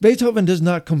 Beethoven does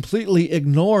not completely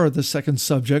ignore the second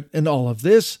subject in all of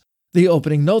this. The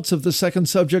opening notes of the second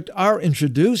subject are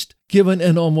introduced, given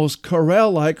an almost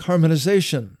chorale-like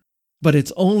harmonization. But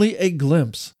it's only a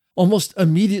glimpse. Almost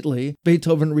immediately,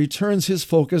 Beethoven returns his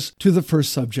focus to the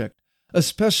first subject,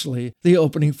 especially the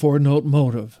opening four-note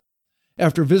motive.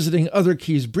 After visiting other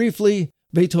keys briefly,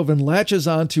 Beethoven latches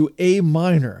on to A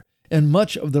minor, and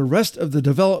much of the rest of the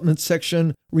development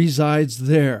section resides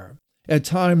there, at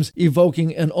times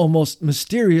evoking an almost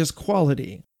mysterious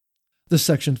quality. The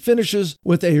section finishes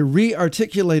with a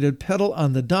re-articulated pedal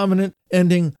on the dominant,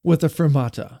 ending with a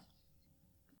fermata.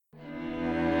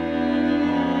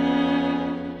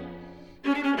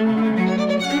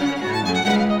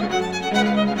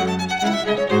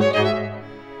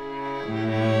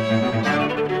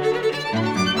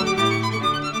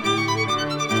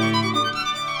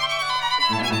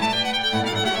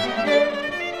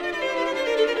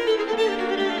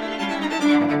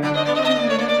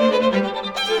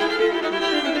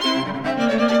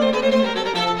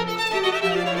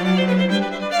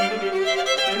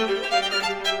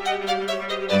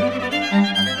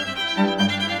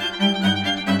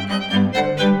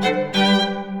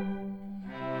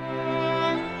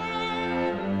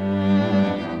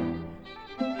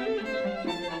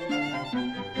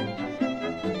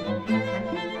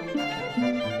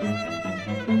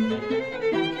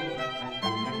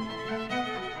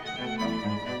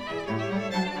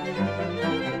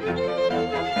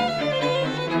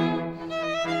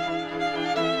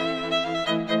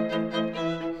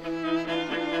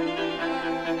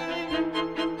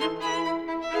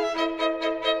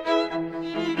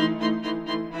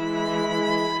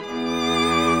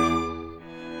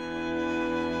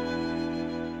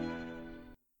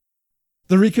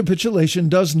 The recapitulation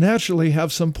does naturally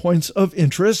have some points of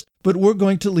interest, but we're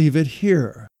going to leave it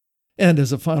here. And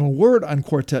as a final word on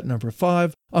Quartet number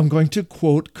 5, I'm going to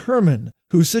quote Kerman,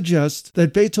 who suggests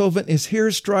that Beethoven is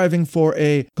here striving for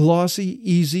a glossy,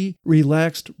 easy,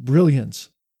 relaxed brilliance.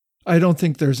 I don't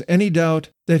think there's any doubt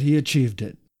that he achieved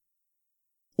it.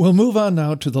 We'll move on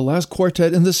now to the last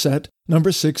quartet in the set,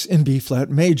 number 6 in B-flat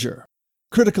major.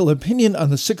 Critical opinion on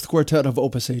the sixth quartet of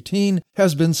Opus 18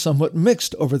 has been somewhat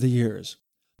mixed over the years.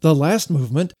 The last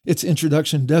movement, its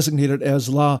introduction designated as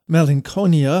La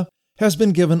Malinconia, has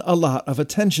been given a lot of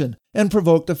attention and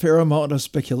provoked a fair amount of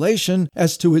speculation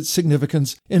as to its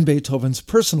significance in Beethoven's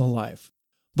personal life.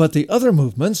 But the other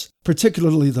movements,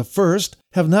 particularly the first,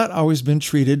 have not always been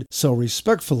treated so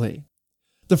respectfully.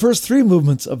 The first three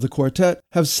movements of the quartet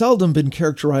have seldom been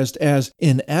characterized as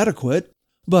inadequate,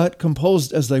 but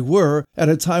composed as they were at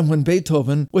a time when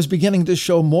Beethoven was beginning to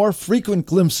show more frequent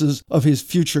glimpses of his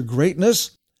future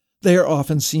greatness, they are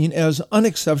often seen as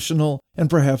unexceptional and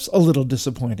perhaps a little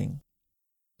disappointing.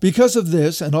 Because of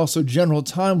this and also general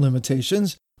time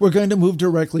limitations, we're going to move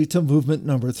directly to movement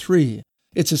number 3.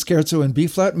 It's a scherzo in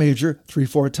B-flat major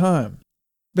 3/4 time.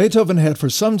 Beethoven had for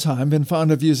some time been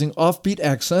fond of using offbeat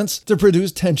accents to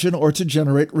produce tension or to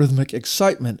generate rhythmic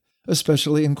excitement,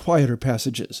 especially in quieter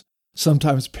passages,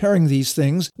 sometimes pairing these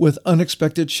things with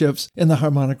unexpected shifts in the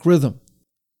harmonic rhythm.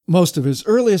 Most of his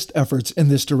earliest efforts in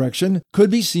this direction could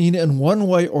be seen in one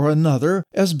way or another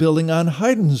as building on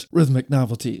Haydn's rhythmic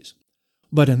novelties.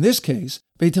 But in this case,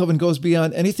 Beethoven goes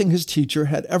beyond anything his teacher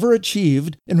had ever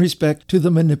achieved in respect to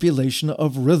the manipulation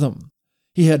of rhythm.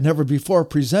 He had never before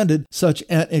presented such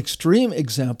an extreme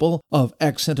example of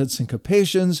accented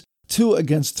syncopations,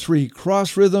 2/3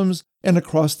 cross rhythms, and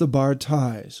across-the-bar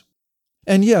ties.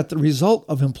 And yet the result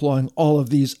of employing all of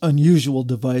these unusual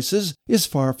devices is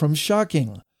far from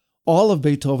shocking. all of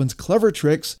Beethoven's clever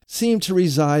tricks seem to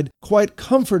reside quite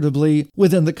comfortably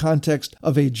within the context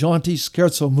of a jaunty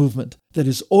scherzo movement that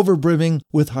is overbrimming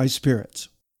with high spirits.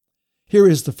 Here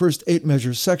is the first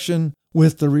 8-measure section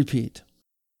with the repeat.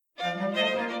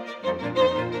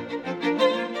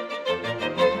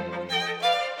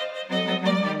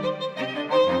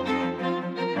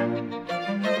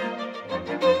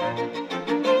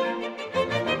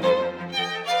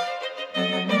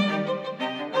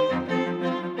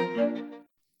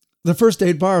 The first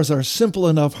 8 bars are simple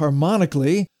enough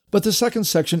harmonically, but the second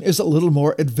section is a little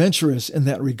more adventurous in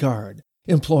that regard,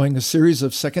 employing a series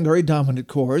of secondary dominant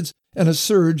chords and a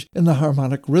surge in the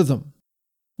harmonic rhythm.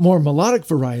 More melodic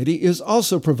variety is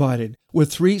also provided,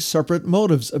 with 3 separate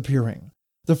motives appearing.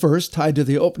 The first tied to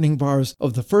the opening bars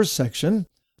of the first section,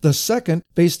 the second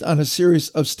based on a series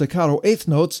of staccato eighth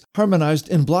notes harmonized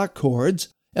in block chords,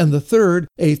 and the third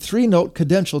a 3-note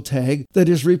cadential tag that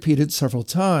is repeated several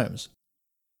times.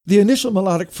 The initial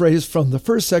melodic phrase from the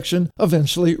first section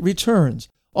eventually returns,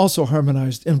 also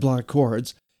harmonized in block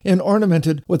chords, and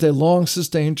ornamented with a long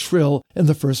sustained trill in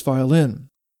the first violin.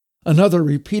 Another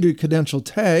repeated cadential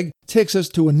tag takes us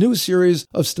to a new series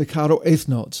of staccato eighth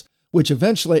notes, which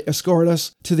eventually escort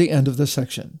us to the end of the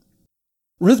section.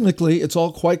 Rhythmically, it's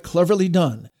all quite cleverly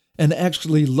done, and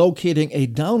actually locating a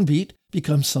downbeat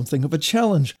becomes something of a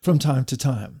challenge from time to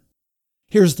time.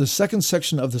 Here's the second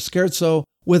section of the scherzo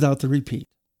without the repeat.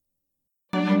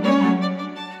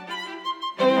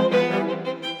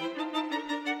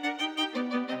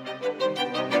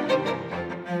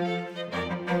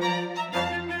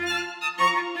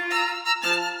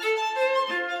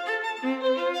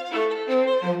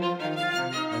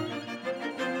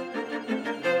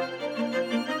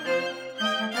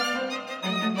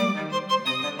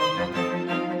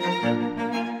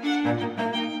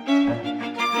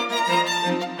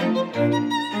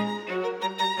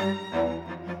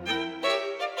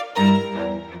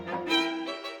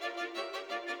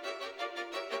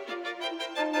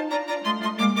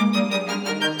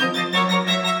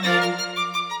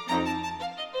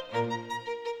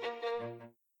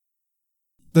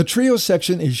 The trio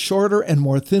section is shorter and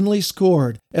more thinly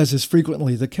scored, as is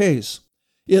frequently the case.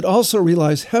 It also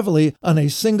relies heavily on a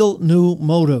single new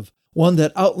motive, one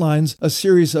that outlines a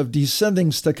series of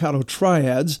descending staccato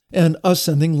triads and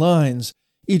ascending lines,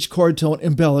 each chord tone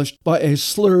embellished by a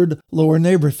slurred lower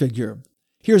neighbor figure.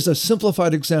 Here's a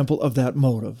simplified example of that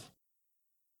motive.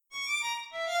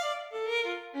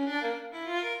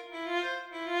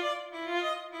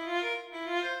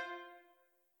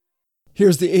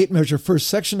 Here's the 8-measure first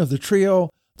section of the trio,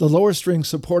 the lower string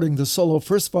supporting the solo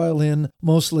first violin,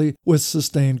 mostly with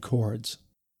sustained chords.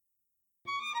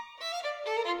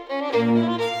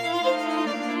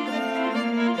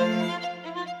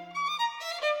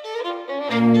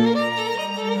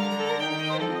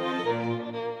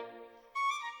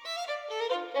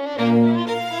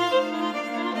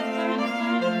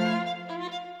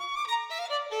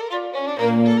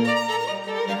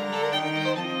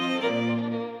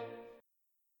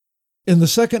 In the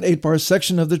second 8-bar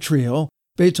section of the trio,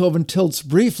 Beethoven tilts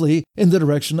briefly in the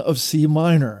direction of C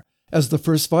minor, as the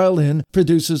first violin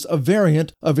produces a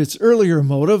variant of its earlier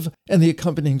motive and the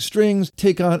accompanying strings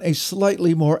take on a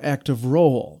slightly more active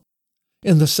role.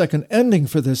 In the second ending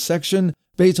for this section,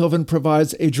 Beethoven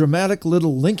provides a dramatic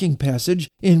little linking passage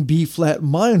in B-flat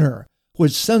minor,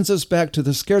 which sends us back to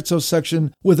the scherzo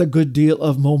section with a good deal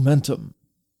of momentum.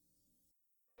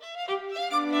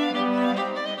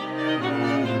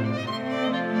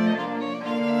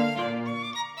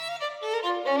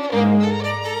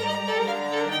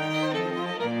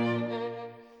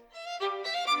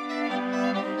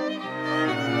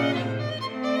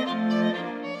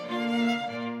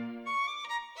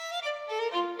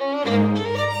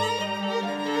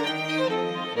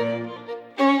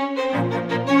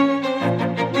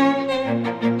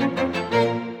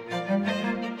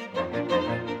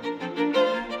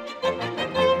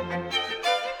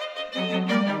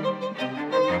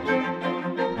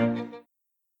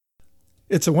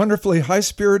 It's a wonderfully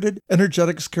high-spirited,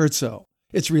 energetic scherzo.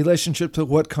 Its relationship to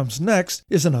what comes next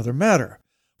is another matter,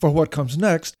 for what comes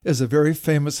next is a very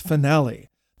famous finale,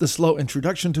 the slow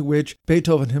introduction to which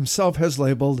Beethoven himself has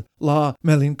labeled La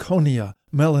Melanconia,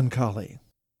 melancholy.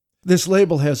 This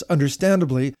label has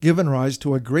understandably given rise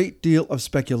to a great deal of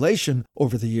speculation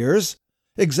over the years.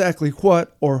 Exactly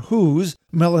what or whose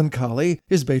melancholy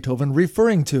is Beethoven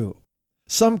referring to?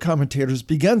 Some commentators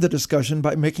began the discussion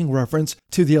by making reference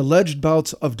to the alleged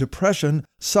bouts of depression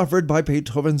suffered by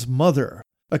Beethoven's mother,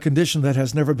 a condition that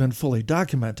has never been fully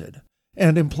documented,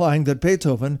 and implying that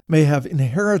Beethoven may have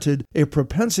inherited a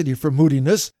propensity for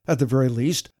moodiness, at the very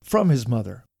least, from his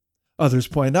mother. Others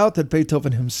point out that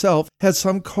Beethoven himself had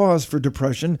some cause for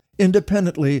depression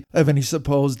independently of any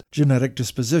supposed genetic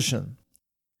disposition.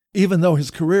 Even though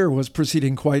his career was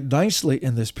proceeding quite nicely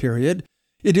in this period,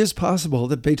 it is possible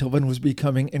that Beethoven was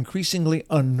becoming increasingly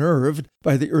unnerved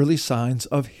by the early signs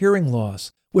of hearing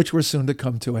loss, which were soon to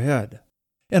come to a head.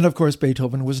 And of course,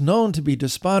 Beethoven was known to be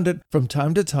despondent from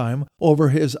time to time over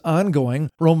his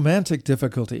ongoing romantic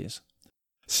difficulties.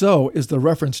 So is the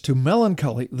reference to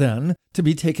melancholy, then, to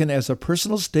be taken as a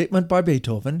personal statement by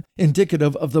Beethoven,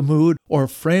 indicative of the mood or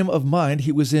frame of mind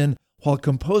he was in while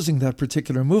composing that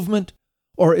particular movement?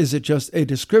 Or is it just a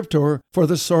descriptor for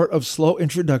the sort of slow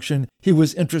introduction he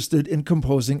was interested in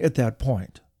composing at that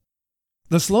point?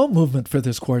 The slow movement for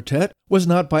this quartet was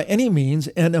not by any means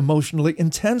an emotionally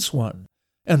intense one,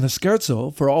 and the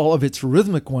scherzo, for all of its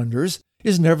rhythmic wonders,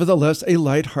 is nevertheless a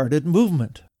light-hearted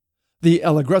movement. The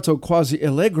allegretto quasi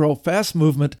allegro fast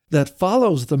movement that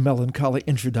follows the melancholy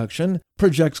introduction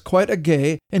projects quite a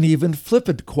gay and even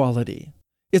flippant quality.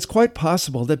 It's quite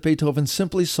possible that Beethoven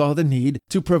simply saw the need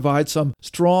to provide some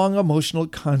strong emotional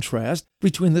contrast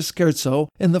between the scherzo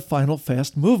and the final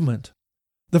fast movement.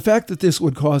 The fact that this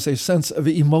would cause a sense of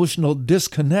emotional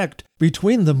disconnect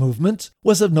between the movements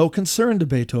was of no concern to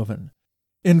Beethoven.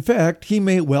 In fact, he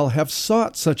may well have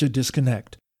sought such a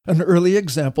disconnect, an early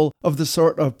example of the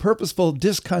sort of purposeful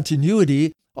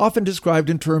discontinuity often described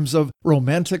in terms of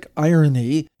romantic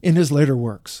irony in his later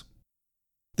works.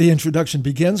 The introduction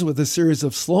begins with a series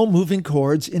of slow-moving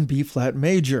chords in B-flat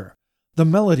major. The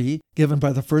melody, given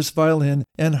by the first violin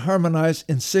and harmonized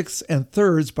in sixths and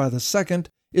thirds by the second,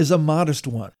 is a modest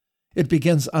one. It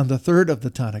begins on the third of the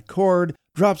tonic chord,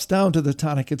 drops down to the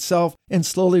tonic itself, and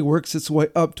slowly works its way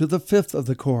up to the fifth of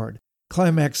the chord,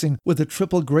 climaxing with a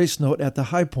triple grace note at the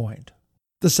high point.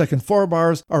 The second four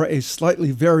bars are a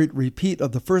slightly varied repeat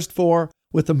of the first four,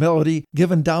 with the melody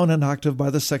given down an octave by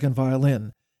the second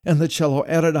violin, and the cello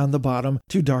added on the bottom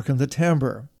to darken the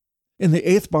timbre. In the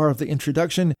eighth bar of the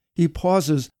introduction, he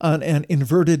pauses on an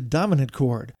inverted dominant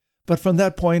chord, but from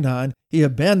that point on, he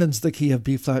abandons the key of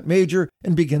B-flat major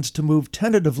and begins to move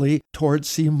tentatively toward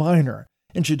C minor,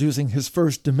 introducing his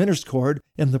first diminished chord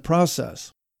in the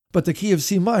process. But the key of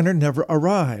C minor never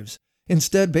arrives.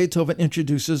 Instead, Beethoven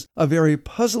introduces a very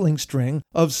puzzling string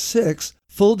of 6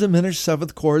 full diminished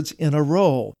seventh chords in a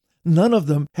row, none of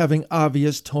them having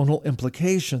obvious tonal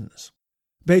implications.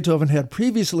 Beethoven had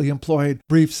previously employed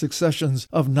brief successions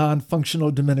of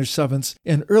non-functional diminished sevenths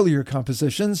in earlier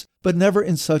compositions, but never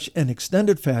in such an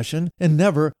extended fashion and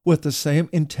never with the same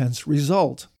intense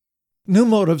result. New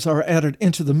motives are added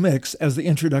into the mix as the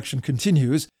introduction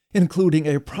continues, including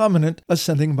a prominent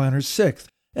ascending minor sixth,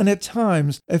 and at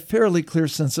times a fairly clear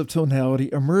sense of tonality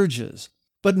emerges,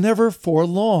 but never for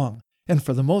long, and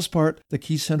for the most part the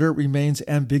key center remains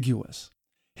ambiguous.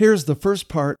 Here's the first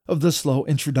part of the slow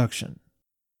introduction.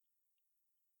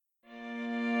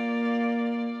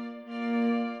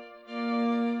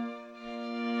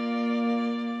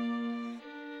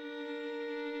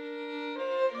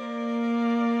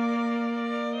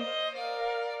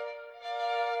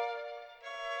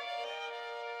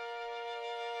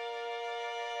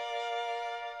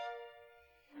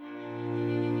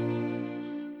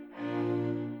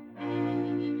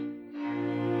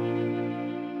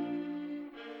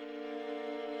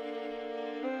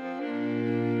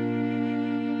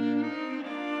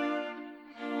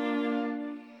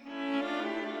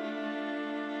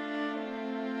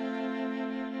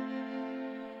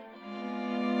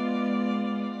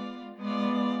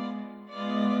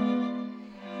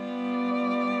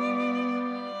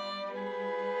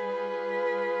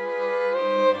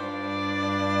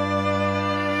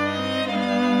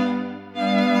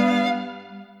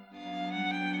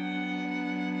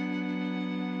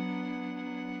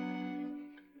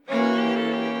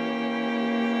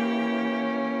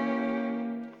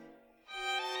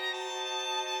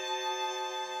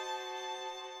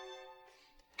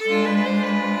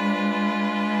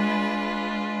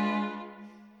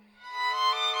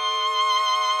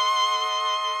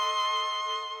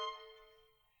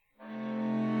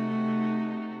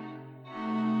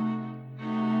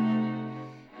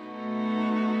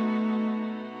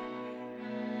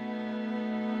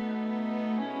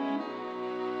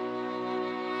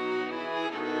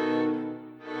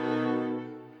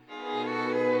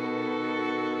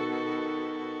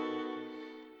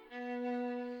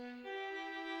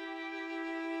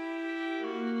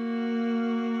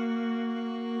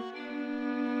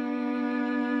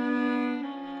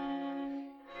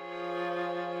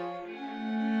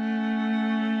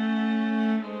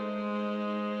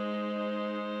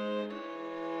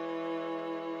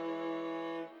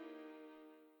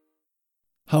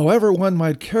 However one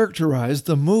might characterize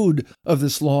the mood of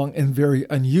this long and very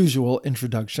unusual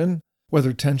introduction,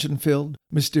 whether tension-filled,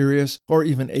 mysterious, or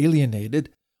even alienated,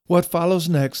 what follows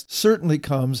next certainly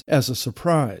comes as a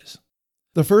surprise.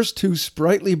 The first two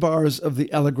sprightly bars of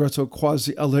the allegretto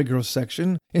quasi-allegro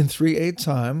section in 3/8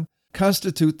 time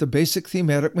constitute the basic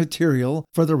thematic material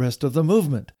for the rest of the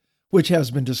movement, which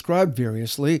has been described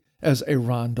variously as a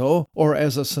rondo or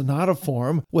as a sonata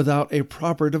form without a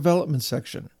proper development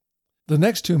section. The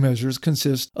next two measures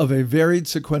consist of a varied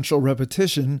sequential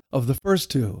repetition of the first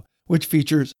two, which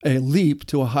features a leap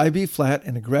to a high B flat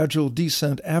and a gradual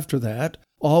descent after that,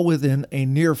 all within a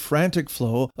near-frantic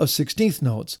flow of 16th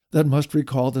notes that must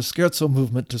recall the scherzo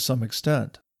movement to some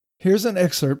extent. Here's an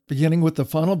excerpt beginning with the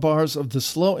final bars of the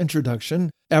slow introduction,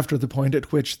 after the point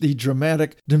at which the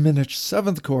dramatic diminished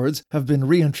seventh chords have been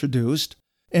reintroduced,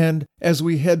 and as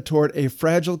we head toward a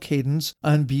fragile cadence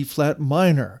on B-flat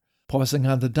minor, pausing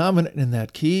on the dominant in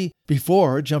that key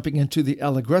before jumping into the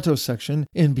allegretto section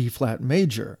in B-flat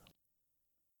major.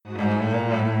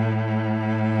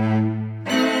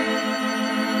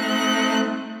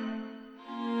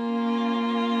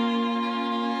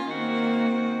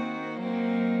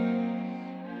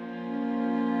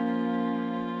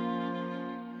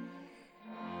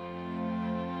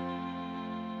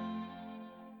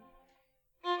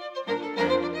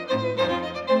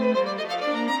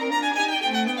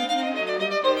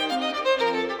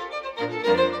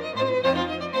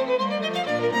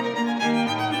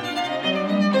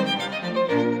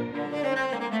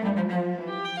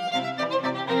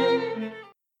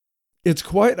 It's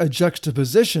quite a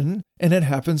juxtaposition, and it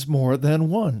happens more than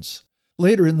once.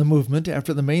 Later in the movement,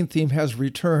 after the main theme has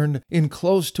returned in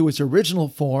close to its original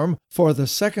form for the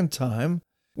second time,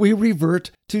 we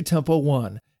revert to tempo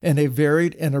 1, and a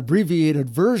varied and abbreviated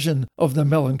version of the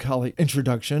melancholy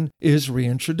introduction is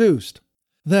reintroduced.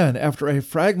 Then, after a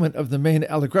fragment of the main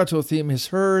allegretto theme is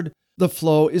heard, the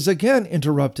flow is again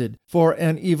interrupted for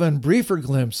an even briefer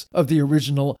glimpse of the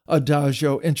original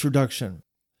adagio introduction.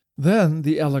 Then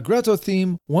the allegretto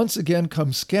theme once again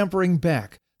comes scampering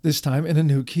back, this time in a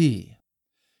new key.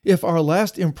 If our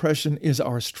last impression is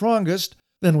our strongest,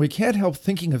 then we can't help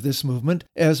thinking of this movement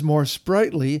as more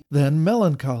sprightly than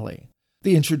melancholy,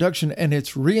 the introduction and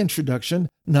its reintroduction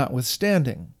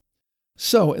notwithstanding.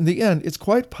 So, in the end, it's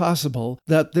quite possible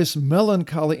that this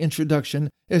melancholy introduction,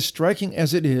 as striking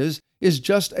as it is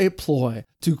just a ploy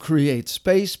to create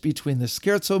space between the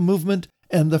scherzo movement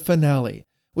and the finale,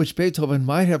 which Beethoven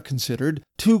might have considered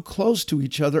too close to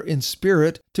each other in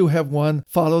spirit to have one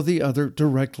follow the other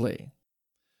directly.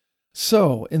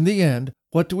 So, in the end,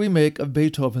 what do we make of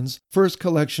Beethoven's first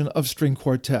collection of string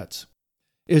quartets?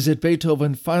 Is it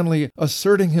Beethoven finally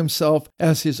asserting himself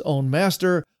as his own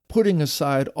master, putting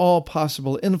aside all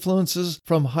possible influences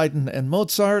from Haydn and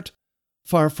Mozart?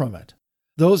 Far from it.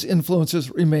 Those influences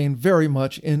remain very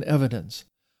much in evidence.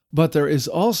 But there is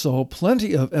also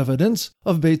plenty of evidence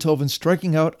of Beethoven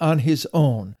striking out on his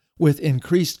own, with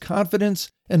increased confidence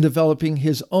and developing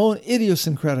his own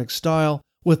idiosyncratic style,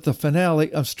 with the finale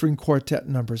of String Quartet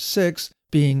No. 6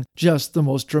 being just the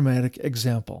most dramatic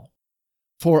example.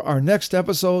 For our next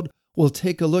episode, we'll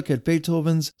take a look at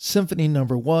Beethoven's Symphony No.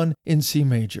 1 in C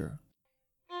major.